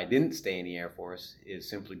reason why I didn't stay in the Air Force is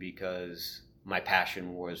simply because my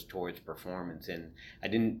passion was towards performance, and I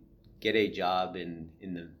didn't get a job in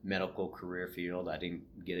the medical career field. I didn't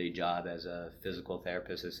get a job as a physical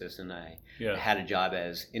therapist assistant. I had a job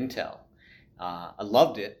as Intel. I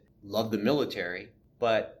loved it, loved the military,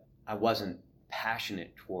 but I wasn't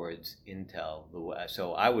passionate towards Intel.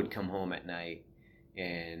 So I would come home at night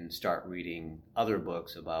and start reading other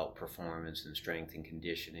books about performance and strength and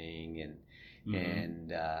conditioning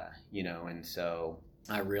and so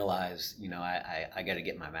I realized, I got to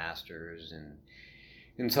get my master's, and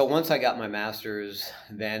so once I got my master's,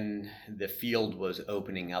 then the field was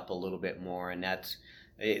opening up a little bit more, and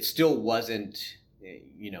it still wasn't,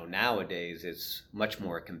 nowadays it's much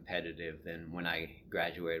more competitive than when I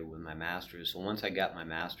graduated with my master's. So once I got my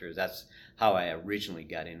master's, that's how I originally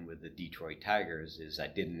got in with the Detroit Tigers, is I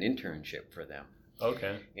did an internship for them.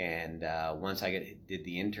 Okay. And once I did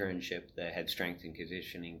the internship, the head strength and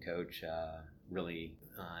conditioning coach really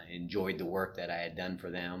enjoyed the work that I had done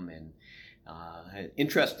for them. And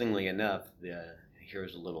interestingly enough,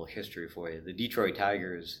 here's a little history for you. The Detroit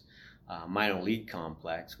Tigers minor league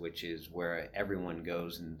complex, which is where everyone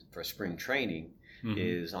goes for spring training,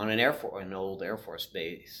 is on an old Air Force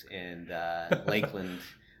base in Lakeland,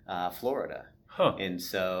 Florida. Huh. And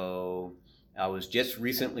so I was just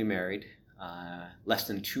recently married, less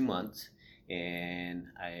than 2 months, and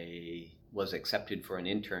I was accepted for an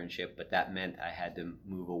internship, but that meant I had to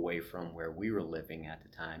move away from where we were living at the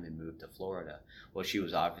time and move to Florida. Well, she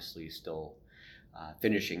was obviously still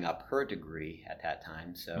finishing up her degree at that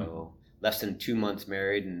time, so less than 2 months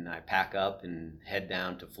married, and I pack up and head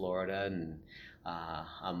down to Florida, and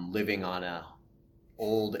I'm living on a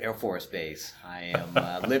old Air Force base. I am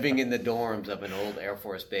living in the dorms of an old Air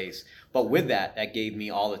Force base. But with that gave me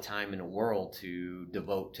all the time in the world to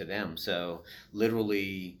devote to them. So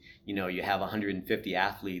literally, you have 150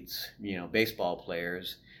 athletes, baseball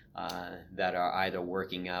players that are either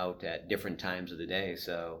working out at different times of the day.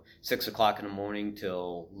 So 6 o'clock in the morning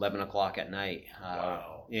till 11 o'clock at night.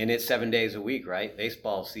 Wow. And it's 7 days a week, right?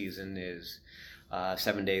 Baseball season is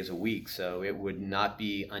 7 days a week, so it would not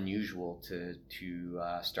be unusual to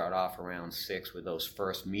start off around 6 with those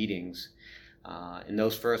first meetings. In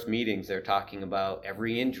those first meetings, they're talking about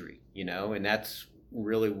every injury, and that's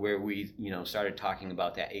really where we, started talking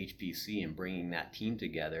about that HPC and bringing that team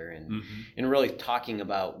together, and really talking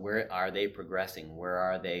about where are they progressing, where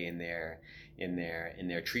are they in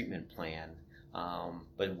their treatment plan.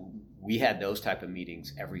 But we had those type of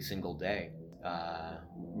meetings every single day.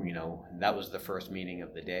 That was the first meeting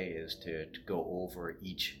of the day, is to go over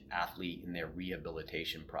each athlete in their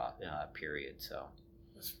rehabilitation period. So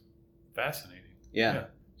that's fascinating. Yeah.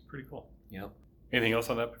 It's pretty cool. Yep. Anything else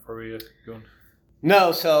on that before we go on?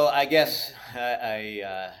 No, so I guess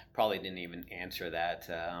I probably didn't even answer that.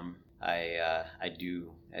 I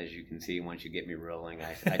do, as you can see, once you get me rolling,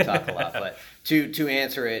 I talk a lot. But to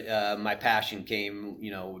answer it, my passion came,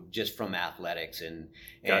 just from athletics, and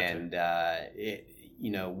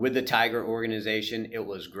with the Tiger organization, it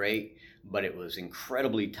was great, but it was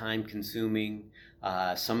incredibly time consuming.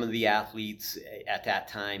 Some of the athletes at that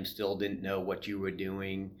time still didn't know what you were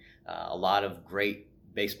doing. A lot of great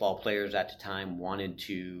baseball players at the time wanted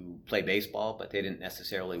to play baseball, but they didn't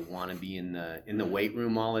necessarily want to be in the weight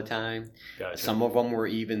room all the time. Gotcha. Some of them were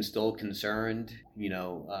even still concerned.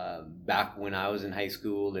 Back when I was in high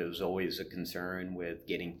school, there was always a concern with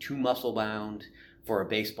getting too muscle bound for a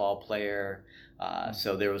baseball player.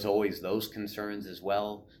 So there was always those concerns as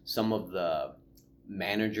well. Some of the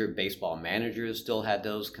baseball managers still had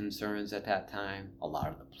those concerns at that time. A lot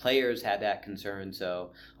of the players had that concern.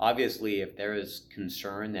 So obviously, if there is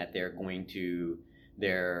concern that they're going to,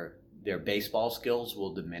 their baseball skills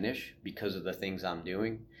will diminish because of the things I'm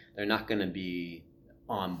doing, they're not going to be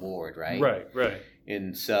on board, right? Right.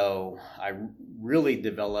 And so I really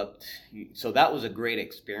developed, so that was a great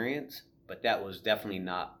experience, but that was definitely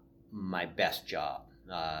not my best job.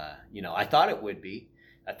 I thought it would be,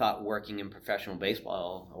 I thought working in professional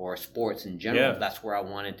baseball or sports in general, that's where I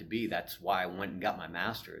wanted to be. That's why I went and got my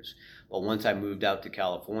master's. But once I moved out to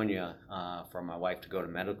California for my wife to go to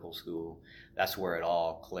medical school, that's where it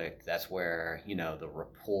all clicked. That's where, the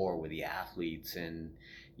rapport with the athletes and,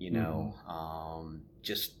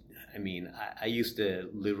 I used to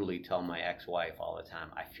literally tell my ex-wife all the time,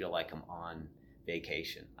 I feel like I'm on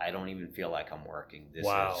vacation. I don't even feel like I'm working.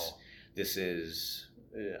 This is,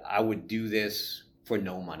 I would do this for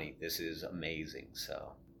no money. This is amazing.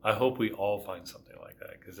 So I hope we all find something like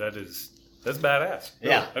that, because that's badass.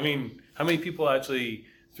 Really. Yeah. I mean, how many people actually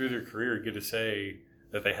through their career get to say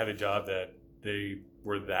that they had a job that they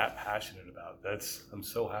were that passionate about? I'm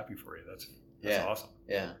so happy for you. That's awesome.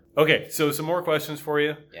 Yeah. Okay, so some more questions for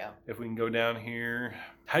you. Yeah. If we can go down here.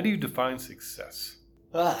 How do you define success?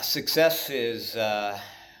 Success is,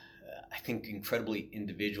 I think, incredibly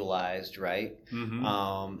individualized, right? Mm-hmm.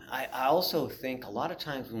 I also think a lot of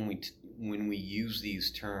times when we use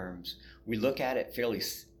these terms, we look at it fairly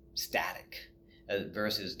static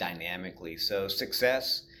versus dynamically. So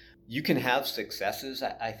success, you can have successes,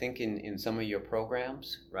 I think, in some of your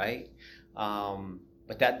programs, right?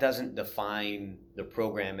 But that doesn't define the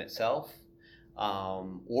program itself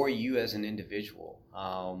or you as an individual.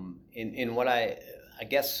 In what I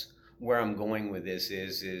guess where I'm going with this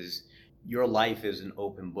is your life is an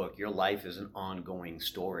open book. Your life is an ongoing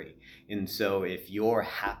story. And so if you're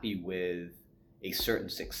happy with a certain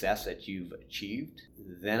success that you've achieved,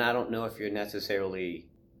 then I don't know if you're necessarily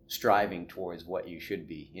striving towards what you should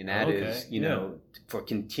be. And that is, for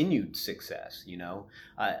continued success,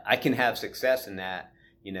 I can have success in that,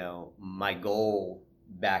 my goal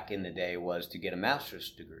back in the day was to get a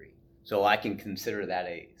master's degree. So I can consider that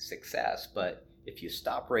a success. But if you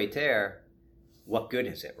stop right there, what good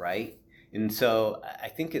is it, right? And so I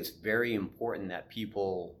think it's very important that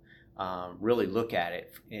people really look at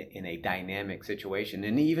it in a dynamic situation.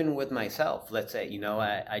 And even with myself, let's say,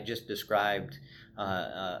 I just described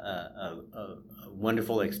a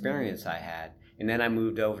wonderful experience I had. And then I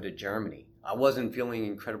moved over to Germany. I wasn't feeling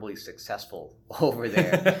incredibly successful over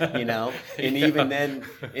there, and even then,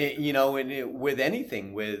 with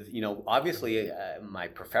anything, obviously my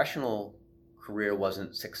professional career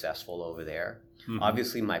wasn't successful over there. Mm-hmm.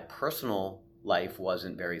 Obviously my personal life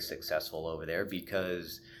wasn't very successful over there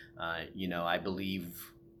because, I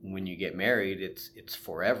believe when you get married, it's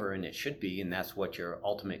forever, and it should be, and that's what your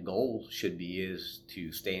ultimate goal should be, is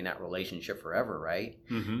to stay in that relationship forever, right?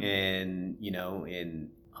 Mm-hmm. And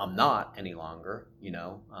I'm not any longer,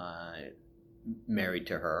 married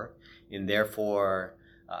to her, and therefore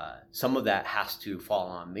some of that has to fall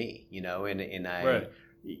on me, and I, right.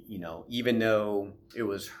 Even though it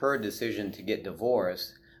was her decision to get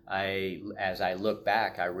divorced, as I look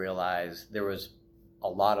back, I realized there was a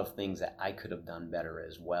lot of things that I could have done better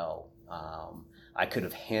as well. I could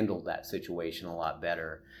have handled that situation a lot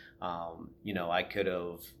better. I could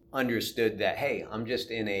have understood that, hey, I'm just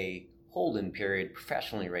in a holding period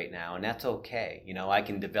professionally right now, and that's okay. I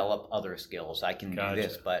can develop other skills. I can do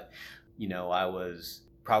this, but I was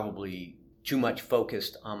probably too much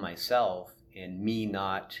focused on myself and me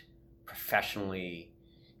not professionally.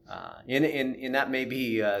 And that may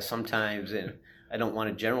be sometimes, and I don't want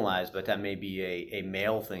to generalize, but that may be a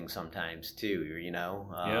male thing sometimes too.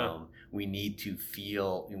 We need to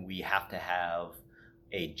feel, and we have to have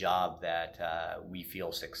a job that we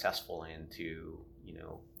feel successful in to,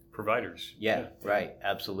 providers. Yeah, right.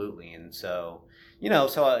 Absolutely. And so,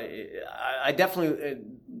 I definitely,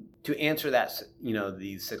 to answer that,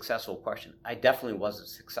 the successful question, I definitely wasn't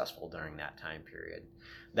successful during that time period.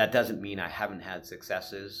 That doesn't mean I haven't had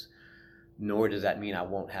successes, nor does that mean I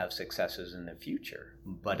won't have successes in the future.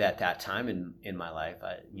 But at that time in my life,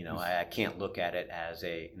 I can't look at it as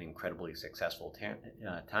an incredibly successful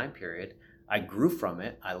time period. I grew from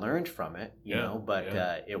it. I learned from it, but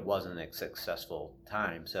it wasn't a successful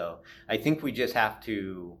time. So I think we just have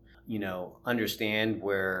to, understand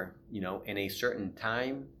where, in a certain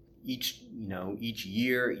time, each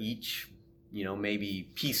year, maybe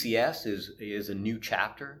PCS is a new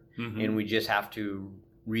chapter, mm-hmm. and we just have to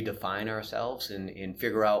redefine ourselves and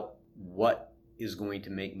figure out what is going to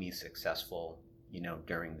make me successful,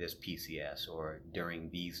 during this PCS or during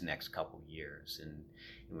these next couple years. And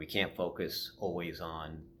we can't focus always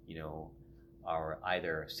on, our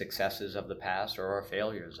either successes of the past or our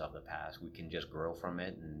failures of the past. We can just grow from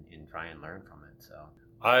it and try and learn from it. So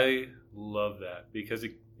I love that, because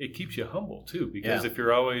it keeps you humble too. Because if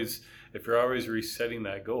you're always resetting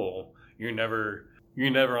that goal, you're never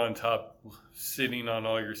on top sitting on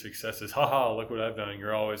all your successes. Haha, look what I've done.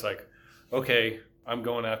 You're always like, okay, I'm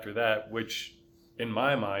going after that, which in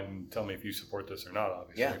my mind, tell me if you support this or not,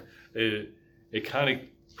 obviously, Yeah. it kind of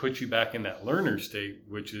puts you back in that learner state,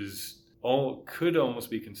 which is could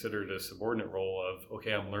almost be considered a subordinate role of,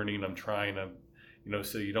 okay, I'm learning, I'm trying,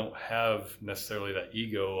 so you don't have necessarily that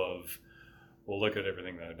ego of, well, look at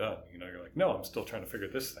everything that I've done. You're like, no, I'm still trying to figure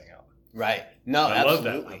this thing out. Right. No, I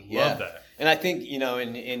absolutely. love that. And I think,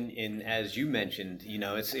 in as you mentioned,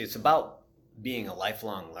 it's about being a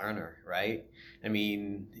lifelong learner, right? I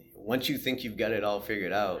mean, once you think you've got it all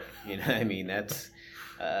figured out, that's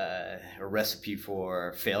a recipe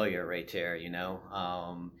for failure right there,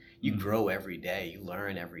 You grow every day, you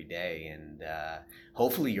learn every day, and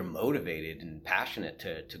hopefully you're motivated and passionate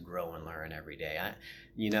to grow and learn every day.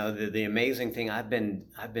 The amazing thing, I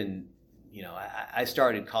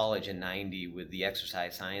started college in '90 with the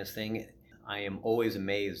exercise science thing. I am always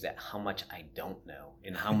amazed at how much I don't know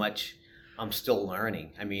and how much I'm still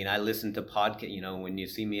learning. I mean, I listen to podcasts, when you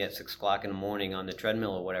see me at 6 o'clock in the morning on the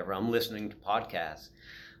treadmill or whatever, I'm listening to podcasts.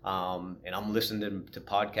 And I'm listening to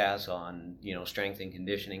podcasts on, strength and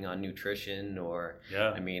conditioning, on nutrition,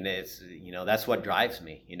 it's, that's what drives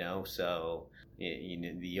me, so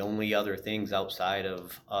the only other things outside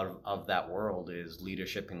of that world is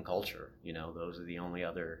leadership and culture. Those are the only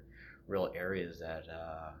other real areas that,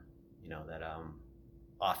 that I'm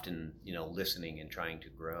often, listening and trying to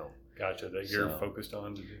grow. Gotcha. That you're focused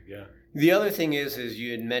on. Yeah. The other thing is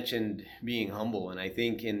you had mentioned being humble, and I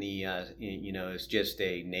think in the it's just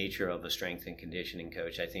a nature of a strength and conditioning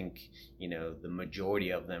coach. I think the majority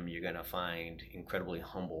of them you're going to find incredibly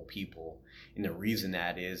humble people, and the reason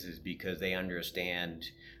that is because they understand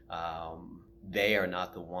they are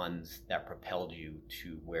not the ones that propelled you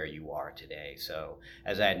to where you are today. So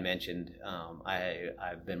as I had mentioned,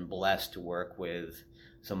 I've been blessed to work with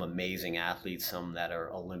some amazing athletes, some that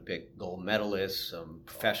are Olympic gold medalists, some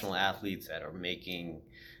professional athletes that are making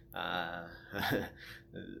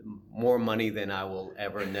more money than I will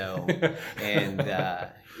ever know. And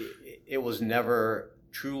it was never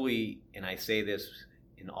truly, and I say this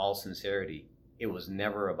in all sincerity, it was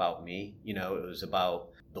never about me. It was about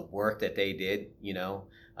the work that they did.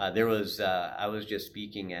 I was just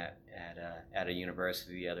speaking at a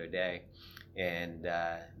university the other day, and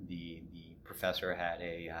the professor had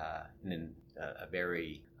a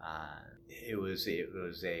very it was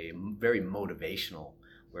a very motivational,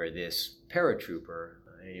 where this paratrooper,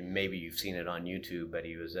 maybe you've seen it on YouTube, but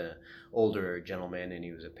he was an older gentleman and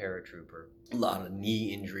he was a paratrooper, a lot of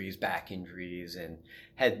knee injuries, back injuries, and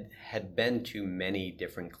had been to many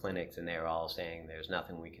different clinics, and they were all saying there's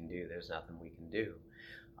nothing we can do,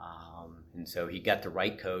 and so he got the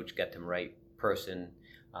right coach, got the right person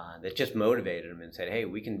that just motivated him and said, hey,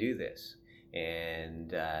 we can do this.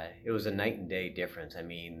 And it was a night and day difference. I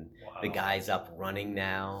mean, wow. The guy's up running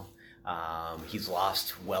now. He's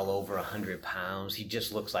lost well over 100 pounds. He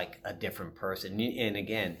just looks like a different person. And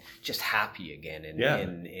again, just happy again.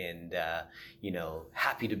 And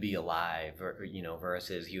happy to be alive.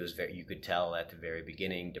 Versus he was you could tell at the very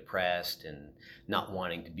beginning, depressed and not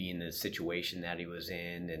wanting to be in the situation that he was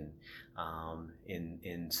in.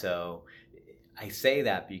 And so I say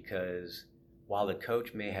that because while the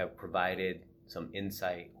coach may have provided some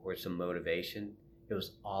insight or some motivation, it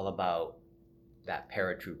was all about that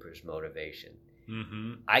paratrooper's motivation.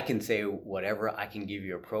 Mm-hmm. I can say whatever, I can give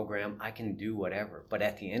you a program, I can do whatever, but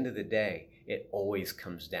at the end of the day, it always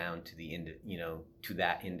comes down to to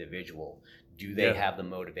that individual. Do they have the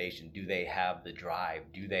motivation? Do they have the drive?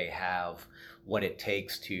 Do they have what it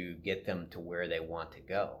takes to get them to where they want to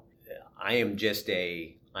go? I am just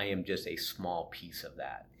a small piece of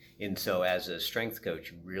that. And so as a strength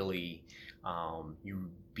coach, you really,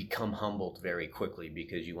 you become humbled very quickly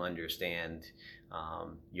because you understand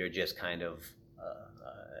you're just kind of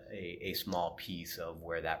a small piece of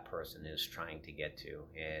where that person is trying to get to.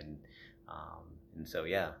 And so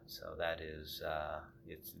that is,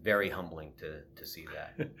 it's very humbling to see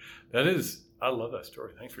that. That is, I love that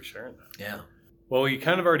story. Thanks for sharing that. Yeah. Well, you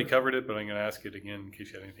kind of already covered it, but I'm going to ask it again in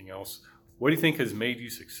case you had anything else. What do you think has made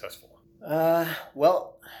you successful?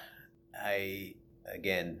 Well, I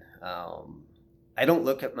don't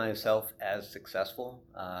look at myself as successful,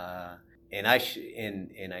 and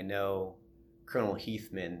I know Colonel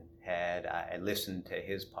Heathman I listened to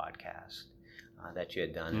his podcast that you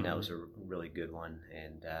had done, and that was a really good one,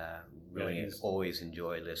 and really always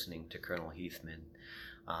enjoy listening to Colonel Heathman.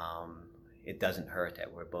 It doesn't hurt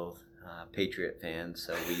that we're both Patriot fans,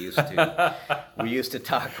 so we used to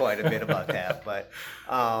talk quite a bit about that, but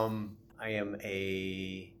I am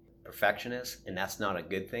a perfectionist, and that's not a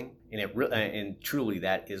good thing. And truly,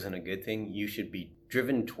 that isn't a good thing. You should be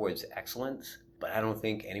driven towards excellence, but I don't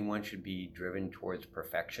think anyone should be driven towards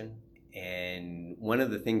perfection. And one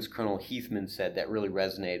of the things Colonel Heathman said that really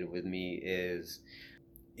resonated with me is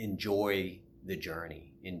enjoy the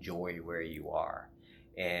journey, enjoy where you are.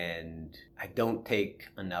 And I don't take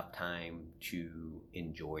enough time to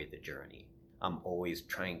enjoy the journey. I'm always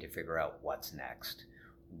trying to figure out what's next.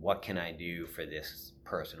 What can I do for this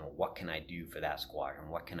person, or what can I do for that squadron?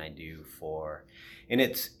 What can I do for, and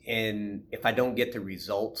if I don't get the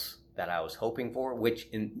results that I was hoping for, which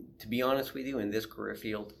to be honest with you, in this career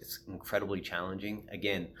field, it's incredibly challenging.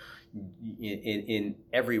 Again, in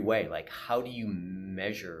every way, like how do you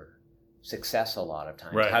measure success a lot of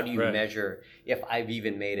times? Right, how do you right. measure if I've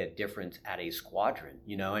even made a difference at a squadron?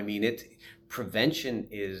 I mean, prevention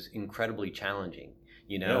is incredibly challenging.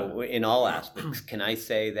 In all aspects. Can I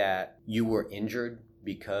say that you were injured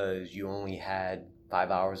because you only had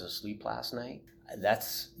 5 hours of sleep last night?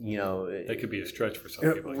 That's, That could be a stretch for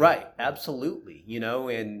some people. Right. Absolutely.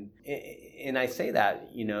 And I say that,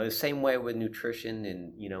 the same way with nutrition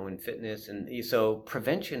and, in fitness. And so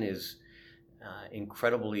prevention is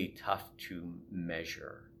incredibly tough to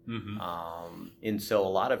measure. Mm-hmm. And so a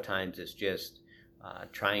lot of times it's just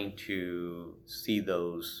trying to see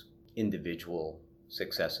those individual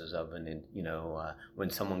successes of when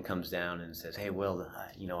someone comes down and says, hey, Will,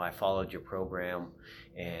 I followed your program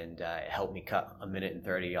and it helped me cut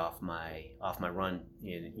 1:30 off my run,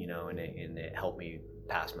 and it helped me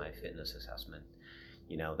pass my fitness assessment.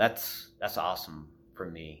 That's awesome for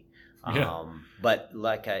me. Yeah. But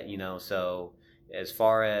so as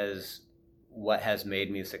far as what has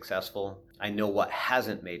made me successful, I know what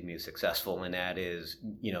hasn't made me successful, and that is,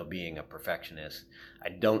 being a perfectionist. I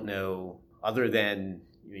don't know, other than,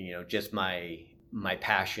 just my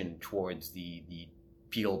passion towards the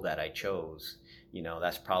field that I chose,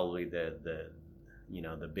 that's probably the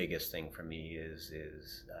biggest thing for me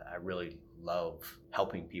is I really love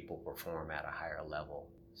helping people perform at a higher level.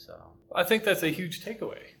 So I think that's a huge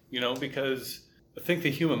takeaway, because I think the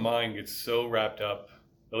human mind gets so wrapped up,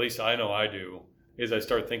 at least I know I do, is I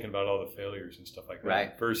start thinking about all the failures and stuff like that.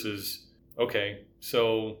 Right. Versus, okay,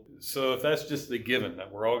 so if that's just the given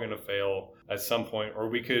that we're all going to fail at some point,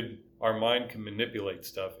 or our mind can manipulate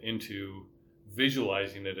stuff into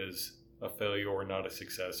visualizing it as a failure or not a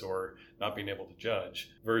success or not being able to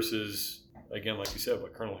judge, versus, again, like you said,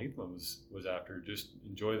 what Colonel Heathman was after, just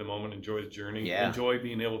enjoy the moment, enjoy the journey, enjoy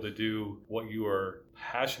being able to do what you are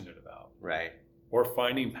passionate about. Right. Or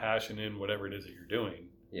finding passion in whatever it is that you're doing.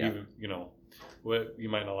 Yeah. You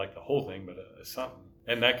might not like the whole thing, but something.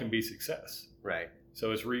 And that can be success. Right.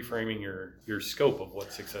 So it's reframing your scope of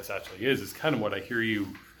what success actually is kind of what I hear you,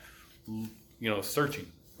 searching.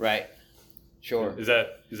 Right. Sure. Is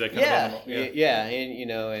that kind of? Yeah.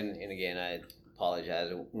 And again, I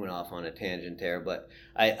apologize. I went off on a tangent there, but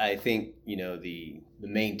I think, the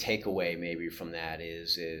main takeaway maybe from that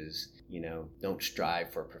is, don't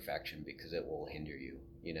strive for perfection because it will hinder you.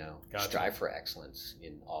 Gotcha. Strive for excellence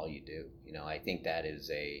in all you do. I think that is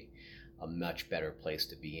a much better place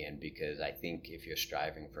to be in, because I think if you're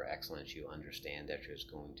striving for excellence, you understand that there's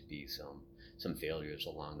going to be some failures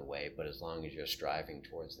along the way. But as long as you're striving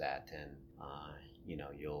towards that, then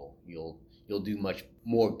you'll do much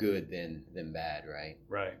more good than bad, right?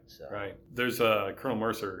 Right. So. Right. There's Colonel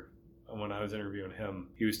Mercer. When I was interviewing him,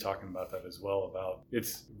 he was talking about that as well, about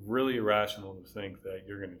it's really irrational to think that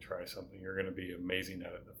you're going to try something, you're going to be amazing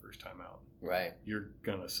at it the first time out. Right. You're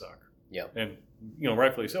going to suck. Yep. And,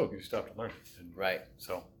 rightfully so, because you still have to learn. Right.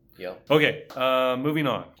 So. Yep. Okay, moving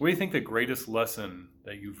on. What do you think the greatest lesson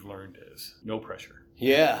that you've learned is? No pressure.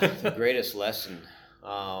 Yeah, the greatest lesson.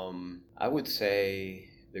 I would say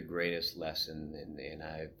the greatest lesson, and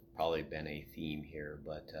I've probably been a theme here,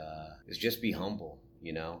 but is just be humble.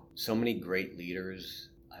 So many great leaders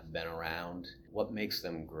I've been around. What makes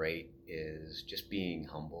them great is just being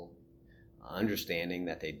humble, understanding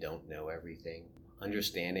that they don't know everything,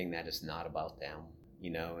 understanding that it's not about them,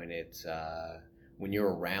 and it's when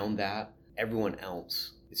you're around that, everyone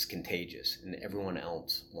else is contagious and everyone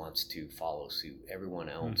else wants to follow suit. Everyone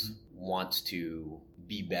else wants to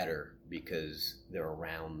be better because they're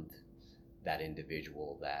around that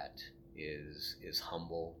individual that is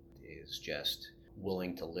humble, is just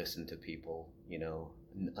willing to listen to people,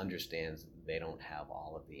 understands they don't have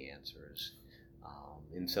all of the answers.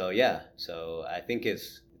 And so I think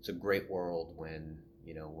it's a great world when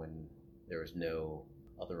there's no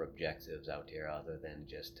other objectives out there other than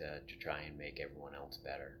just to try and make everyone else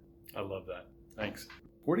better. I love that. Thanks.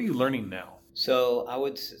 What are you learning now? So I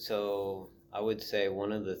would say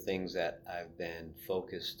one of the things that I've been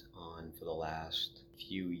focused on for the last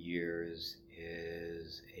few years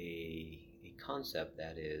is a concept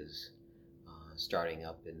that is starting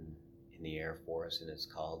up in in the Air Force, and it's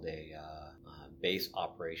called a Base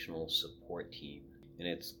Operational Support Team. And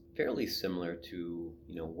it's fairly similar to,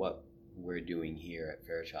 what we're doing here at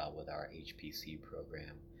Fairchild with our HPC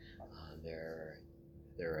program. They're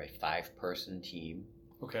a 5-person team.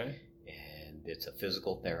 Okay. And it's a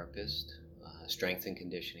physical therapist, strength and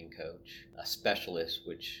conditioning coach, a specialist,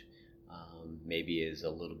 which maybe is a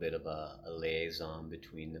little bit of a liaison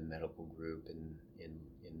between the medical group and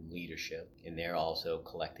leadership. And they're also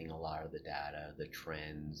collecting a lot of the data, the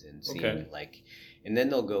trends, and seeing and then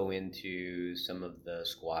they'll go into some of the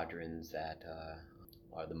squadrons that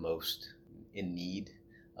are the most in need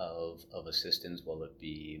of assistance, will it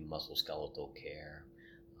be musculoskeletal care.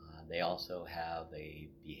 They also have a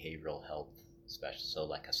behavioral health specialist, so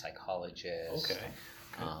like a psychologist. Okay.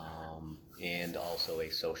 And also a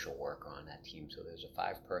social worker on that team. So there's a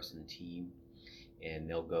 5-person team, and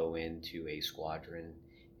they'll go into a squadron,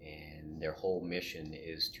 and their whole mission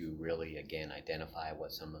is to really, again, identify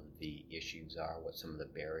what some of the issues are, what some of the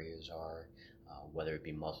barriers are, whether it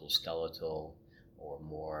be musculoskeletal or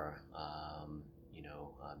more,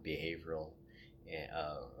 behavioral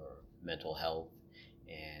or mental health,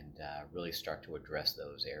 and really start to address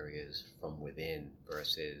those areas from within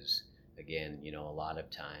versus, again, a lot of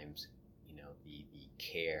times, the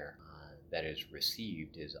care that is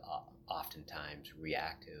received is oftentimes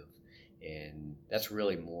reactive, and that's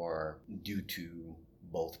really more due to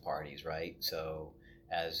both parties, right? So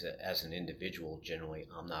as an individual, generally,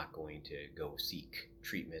 I'm not going to go seek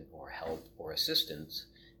treatment or help or assistance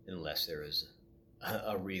unless there is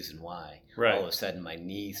a reason why. Right. All of a sudden my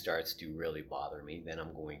knee starts to really bother me, then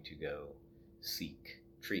I'm going to go seek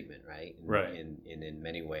treatment, right? Right. And in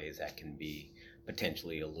many ways that can be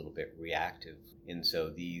potentially a little bit reactive. And so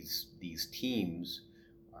these teams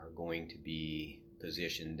are going to be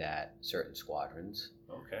positioned at certain squadrons.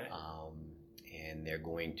 Okay. And they're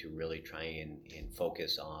going to really try and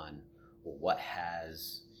focus on what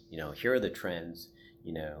has, here are the trends,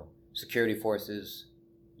 security forces,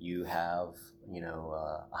 you have,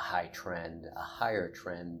 a higher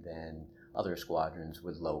trend than other squadrons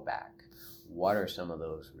with low back. What are some of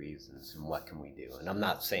those reasons, and what can we do? And I'm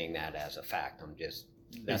not saying that as a fact,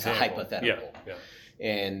 that's a hypothetical. Yeah.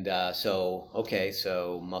 And so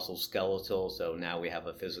musculoskeletal, so now we have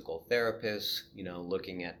a physical therapist,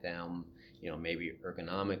 looking at them, maybe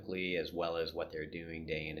ergonomically as well as what they're doing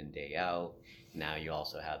day in and day out. Now you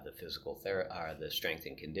also have the the strength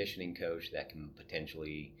and conditioning coach that can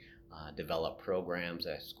potentially develop programs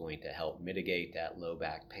that's going to help mitigate that low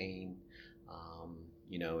back pain.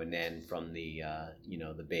 And then from the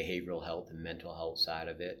the behavioral health and mental health side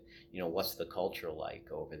of it, what's the culture like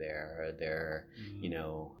over there? Are there,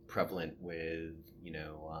 prevalent with,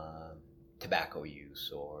 tobacco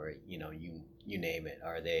use, or, you name it?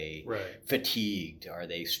 Are they fatigued? Are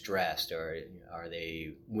they stressed? Or are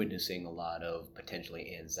they witnessing a lot of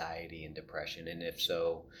potentially anxiety and depression? And if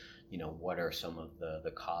so, what are some of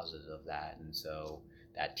the causes of that? And so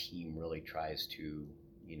that team really tries to,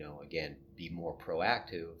 again, be more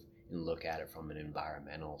proactive and look at it from an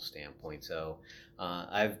environmental standpoint. So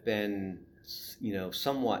I've been,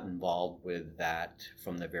 somewhat involved with that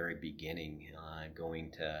from the very beginning, going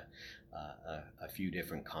to a few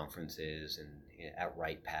different conferences and at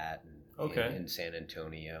Wright Pat and in San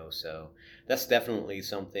Antonio. So that's definitely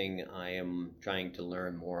something I am trying to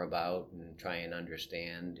learn more about and try and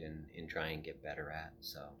understand and try and get better at.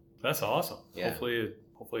 So that's awesome. Yeah. Hopefully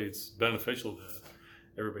it's beneficial to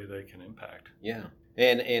everybody they can impact. Yeah.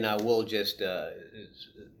 And I will just,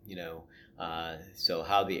 so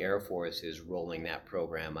how the Air Force is rolling that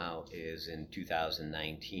program out is in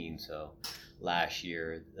 2019. So last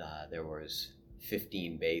year there was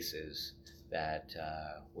 15 bases that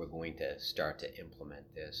were going to start to implement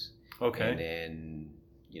this. Okay. And then,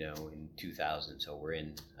 in 2000, so we're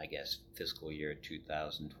in, I guess, fiscal year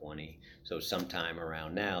 2020. So sometime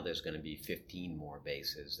around now, there's going to be 15 more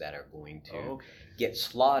bases that are going to get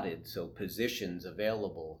slotted, so positions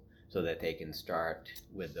available so that they can start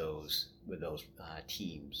with those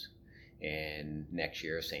teams. And next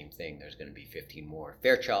year, same thing. There's going to be 15 more.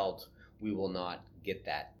 Fairchild, we will not get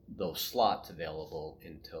those slots available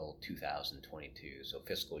until 2022, so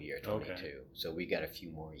fiscal year 22. Okay. So we got a few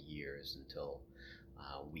more years until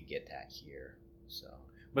we get that here. So,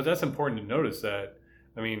 but that's important to notice that.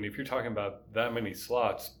 I mean, if you're talking about that many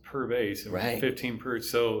slots per base, and right. 15 per,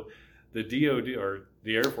 so the DoD or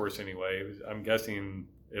the Air Force anyway, I'm guessing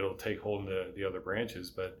it'll take hold into the other branches,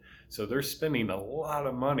 but so they're spending a lot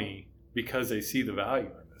of money because they see the value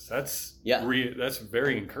in this. That's that's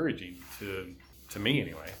very encouraging to me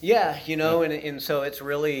anyway. Yeah, and so it's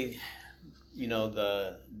really,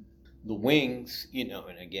 the wings,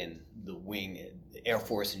 and again, the Air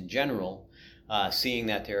Force in general, seeing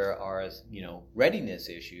that there are, readiness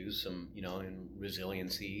issues, some, and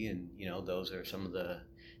resiliency, and, those are some of the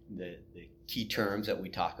key terms that we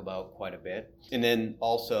talk about quite a bit. And then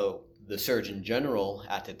also the Surgeon General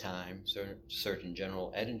at the time, Surgeon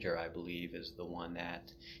General Ettinger, I believe, is the one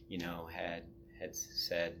that, had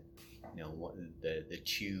said, the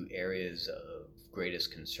two areas of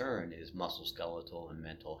greatest concern is musculoskeletal and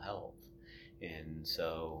mental health. And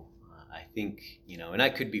so I think, and I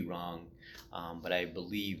could be wrong, but I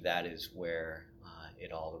believe that is where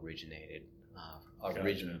it all originated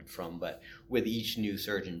from. But with each new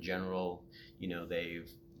Surgeon General,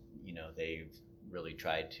 they've really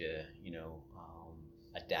tried to,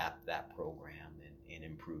 adapt that program and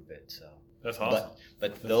improve it. So that's awesome.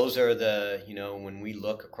 But those are the, when we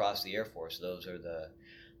look across the Air Force, those are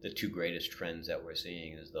the two greatest trends that we're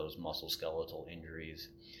seeing is those musculoskeletal injuries.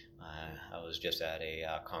 I was just at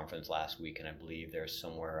a conference last week, and I believe there's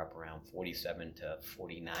somewhere up around 47 to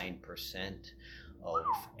 49% of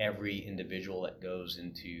every individual that goes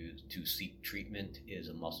to seek treatment is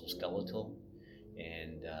a musculoskeletal.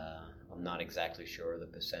 And I'm not exactly sure the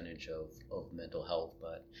percentage of mental health,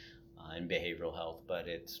 but and behavioral health, but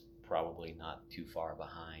it's probably not too far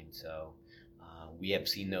behind. So we have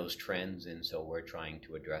seen those trends, and so we're trying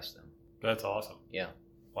to address them. That's awesome. Yeah.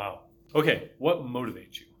 Wow. Okay, what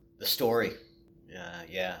motivates you? The story.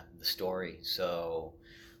 The story. So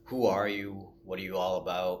who are you? What are you all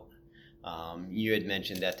about? You had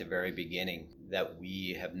mentioned at the very beginning that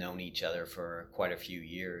we have known each other for quite a few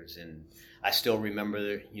years, and I still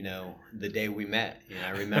remember, the day we met. And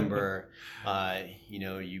I remember,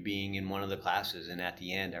 you being in one of the classes, and at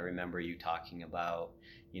the end, I remember you talking about,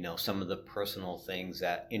 some of the personal things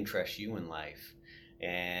that interest you in life,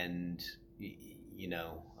 and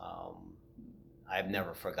I've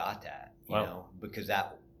never forgot that, Wow. Because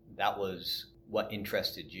that was what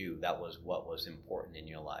interested you. That was what was important in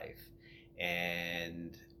your life.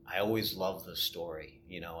 And I always love the story.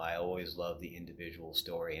 I always love the individual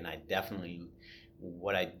story. And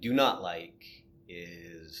what I do not like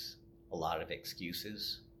is a lot of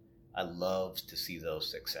excuses. I love to see those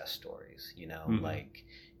success stories, Mm-hmm.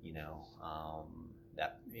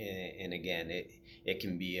 that, and again, it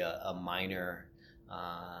can be a minor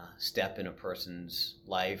step in a person's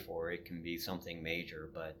life, or it can be something major,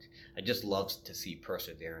 but I just love to see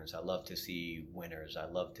perseverance. I love to see winners. I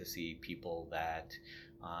love to see people that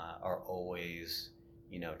are always,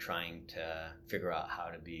 trying to figure out how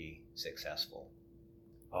to be successful.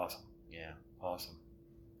 Awesome. Yeah. Awesome.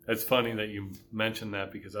 It's funny that you mentioned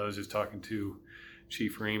that, because I was just talking to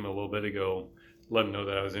Chief Ream a little bit ago, let him know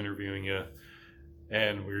that I was interviewing you,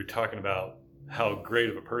 and we were talking about how great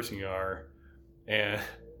of a person you are. And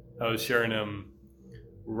I was sharing him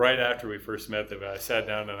right after we first met that I sat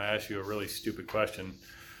down and I asked you a really stupid question.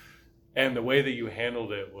 And the way that you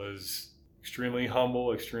handled it was extremely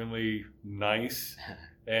humble, extremely nice.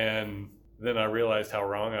 And then I realized how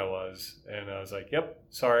wrong I was. And I was like, yep,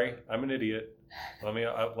 sorry, I'm an idiot. Let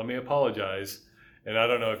me apologize. And I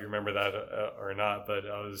don't know if you remember that or not, but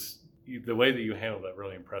the way that you handled that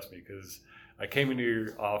really impressed me, because I came into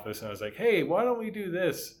your office and I was like, hey, why don't we do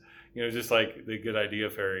this? Just like the good idea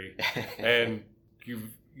fairy. And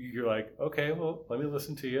you're like, okay, well, let me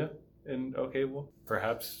listen to you. And okay, well,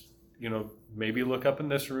 perhaps, maybe look up in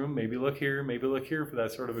this room, maybe look here for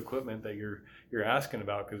that sort of equipment that you're asking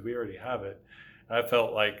about, because we already have it. I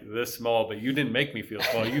felt like this small, but you didn't make me feel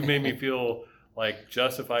small. You made me feel like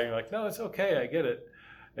justified. You're like, no, it's okay, I get it.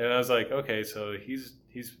 And I was like, okay, so he's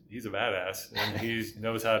a badass, and he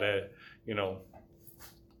knows how to,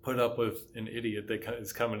 put up with an idiot that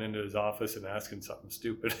is coming into his office and asking something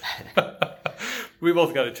stupid. We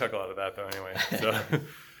both got a chuckle out of that, though, anyway. So,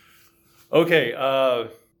 okay,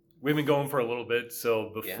 we've been going for a little bit, so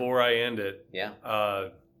before I end it,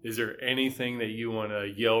 is there anything that you want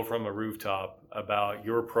to yell from a rooftop about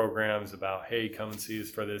your programs, about, hey, come and see us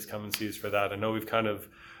for this, come and see us for that? I know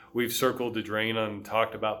we've circled the drain and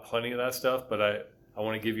talked about plenty of that stuff, but I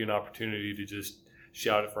want to give you an opportunity to just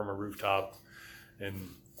shout it from a rooftop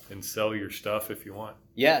and sell your stuff if you want.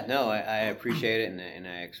 Yeah, no, I appreciate it, and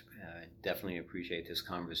I definitely appreciate this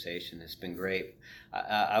conversation. It's been great.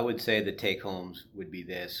 I would say the take-homes would be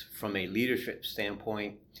this. From a leadership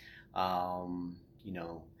standpoint, I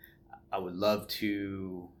would love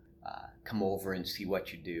to come over and see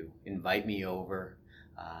what you do. Invite me over.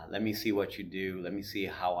 Let me see what you do. Let me see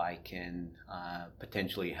how I can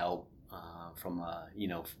potentially help.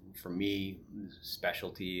 For me,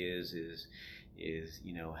 specialty is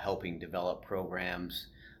helping develop programs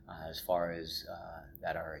as far as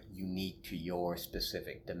that are unique to your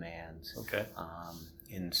specific demands. Okay.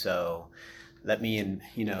 And so let me,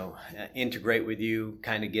 integrate with you,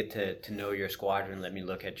 kind of get to know your squadron. Let me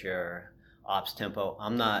look at your ops tempo.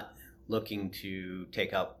 I'm not looking to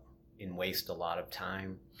take up and waste a lot of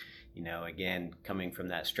time. Again, coming from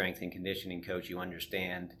that strength and conditioning coach, you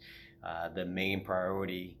understand the main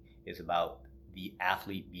priority is about the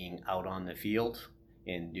athlete being out on the field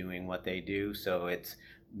and doing what they do. So it's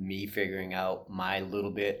me figuring out my little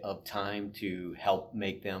bit of time to help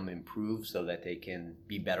make them improve so that they can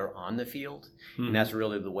be better on the field. Mm-hmm. And that's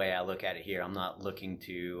really the way I look at it here. I'm not looking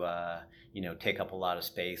to, take up a lot of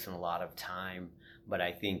space and a lot of time, but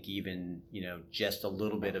I think even, just a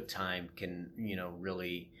little bit of time can,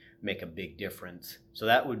 really make a big difference. So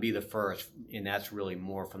that would be the first, and that's really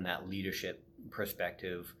more from that leadership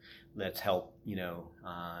perspective. Let's help,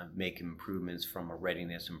 make improvements from a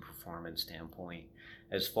readiness and performance standpoint.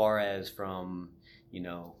 As far as from,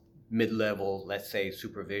 mid-level, let's say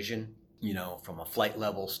supervision, from a flight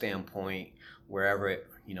level standpoint, wherever,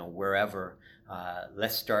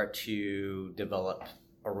 let's start to develop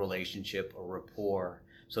a relationship, a rapport,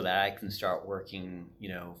 so that I can start working,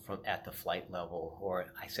 from at the flight level. Or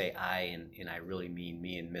I say I, and I really mean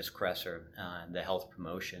me and Miss Kresser, the health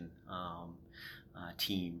promotion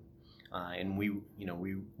team. And we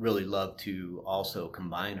really love to also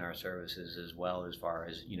combine our services as well, as far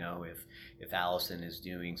as, if Allison is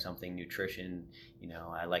doing something nutrition,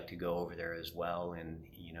 I like to go over there as well and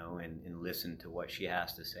listen to what she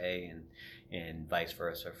has to say, and vice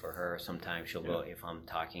versa for her. Sometimes she'll go, if I'm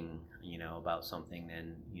talking, about something,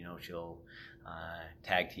 then, she'll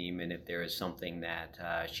tag team. And if there is something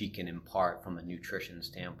that she can impart from a nutrition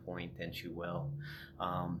standpoint, then she will.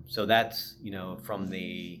 So that's, from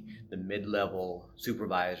the mid-level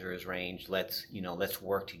supervisors range. Let's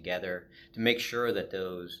work together to make sure that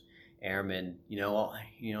those airmen,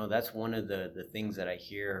 that's one of the things that I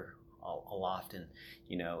hear all often.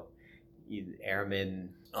 Airmen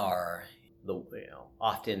are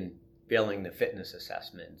often failing the fitness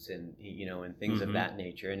assessments and things mm-hmm. of that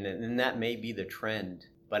nature, and that may be the trend.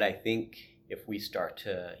 But I think if we start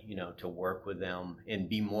to to work with them and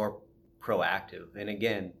be more proactive, and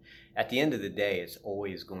again, at the end of the day, it's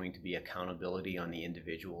always going to be accountability on the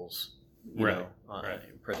individual's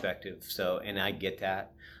perspective. So, and I get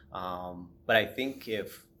that, but I think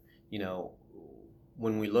if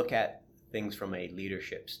when we look at things from a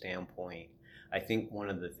leadership standpoint, I think one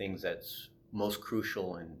of the things that's most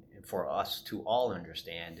crucial and for us to all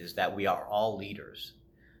understand is that we are all leaders,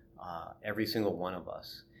 every single one of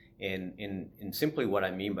us. And simply what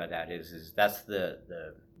I mean by that is that's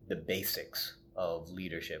the basics of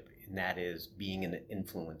leadership, and that is being an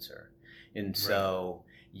influencer. And so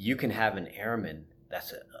you can have an airman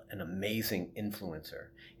that's an amazing influencer,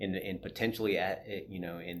 and potentially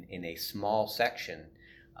in a small section,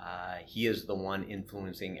 he is the one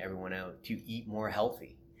influencing everyone else to eat more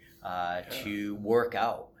healthy, to work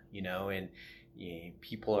out, and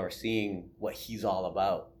people are seeing what he's all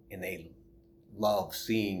about, and they love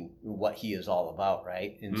seeing what he is all about,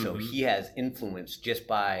 right? And mm-hmm. so he has influence just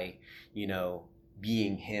by,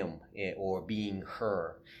 being him or being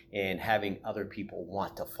her, and having other people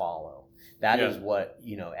want to follow. That is what,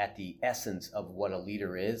 at the essence of what a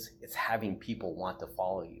leader is, it's having people want to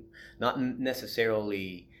follow you. Not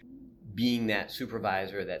necessarily being that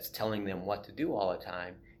supervisor that's telling them what to do all the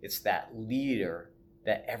time. It's that leader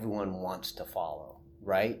that everyone wants to follow,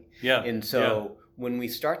 right? Yeah. And so when we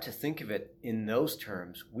start to think of it in those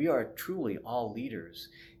terms, we are truly all leaders.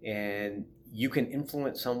 And you can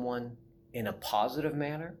influence someone in a positive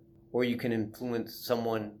manner, or you can influence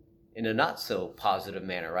someone in a not so positive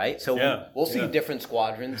manner, right? So we'll see different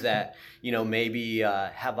squadrons that, maybe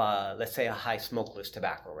have let's say a high smokeless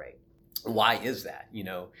tobacco rate. Why is that?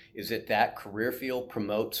 Is it that career field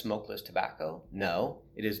promotes smokeless tobacco? No,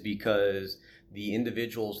 it is because the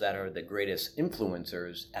individuals that are the greatest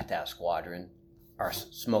influencers at that squadron are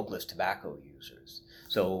smokeless tobacco users.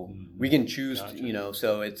 So we can choose,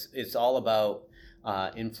 so it's all about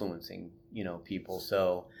influencing, people.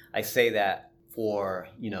 So I say that for,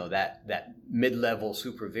 that mid-level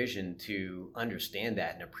supervision to understand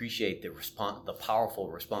that and appreciate the powerful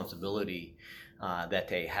responsibility that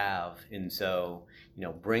they have. And so,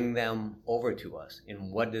 bring them over to us.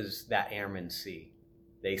 And what does that airman see?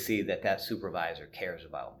 They see that supervisor cares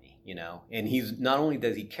about me, and he's not only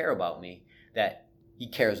does he care about me, that he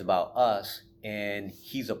cares about us, and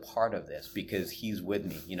he's a part of this because he's with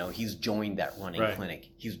me. He's joined that running clinic.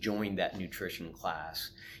 He's joined that nutrition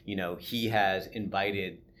class. He has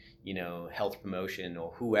invited, health promotion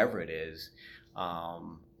or whoever it is,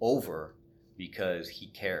 over because he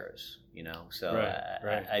cares, So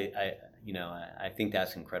Right. I think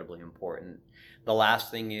that's incredibly important. The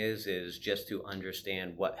last thing is just to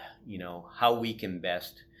understand how we can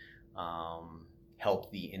best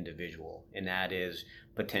help the individual, and that is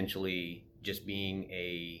potentially just being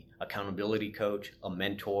a accountability coach, a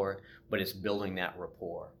mentor, but it's building that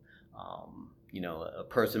rapport. A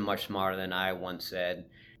person much smarter than I once said,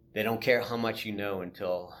 they don't care how much you know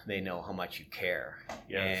until they know how much you care.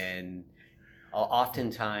 Yes. And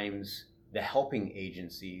oftentimes the helping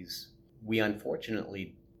agencies, we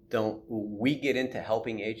unfortunately we get into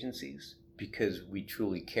helping agencies because we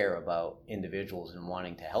truly care about individuals and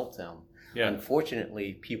wanting to help them. Yeah.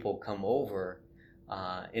 Unfortunately, people come over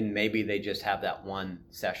and maybe they just have that one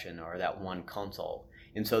session or that one consult.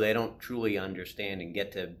 And so they don't truly understand and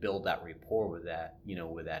get to build that rapport with that,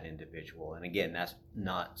 with that individual. And again, that's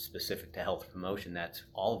not specific to health promotion. That's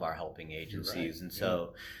all of our helping agencies. Right. And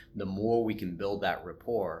so the more we can build that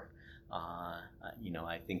rapport, I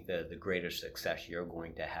think the greater success you're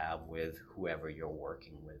going to have with whoever you're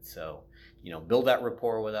working with. So, build that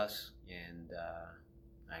rapport with us. And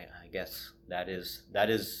I guess that is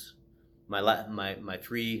my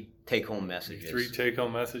 3 take-home messages. 3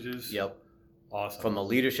 take-home messages? Yep. Awesome. From a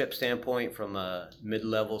leadership standpoint, from a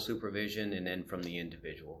mid-level supervision, and then from the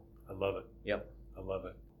individual. I love it. Yep. I love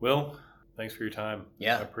it. Will, thanks for your time.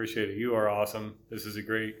 Yeah. I appreciate it. You are awesome. This is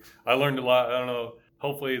I learned a lot. I don't know.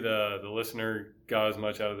 Hopefully the listener got as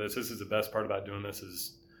much out of this. This is the best part about doing this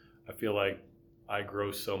is I feel like I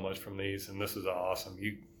grow so much from these, and this is awesome.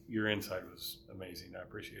 Your insight was amazing. I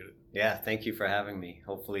appreciate it. Yeah. Thank you for having me.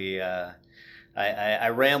 Hopefully, I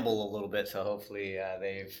ramble a little bit, so hopefully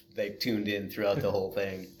they've tuned in throughout the whole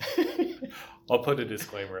thing. I'll put a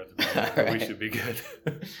disclaimer at the bottom, but we should be good.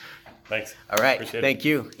 Thanks. All right. Thank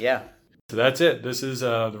you. Yeah. So that's it. This is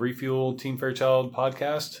the Refuel Team Fairchild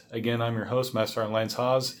podcast. Again, I'm your host, Master Sergeant Lance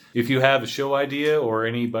Haas. If you have a show idea or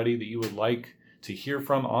anybody that you would like to hear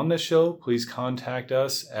from on this show, please contact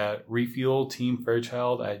us at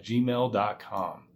refuelteamfairchild@gmail.com.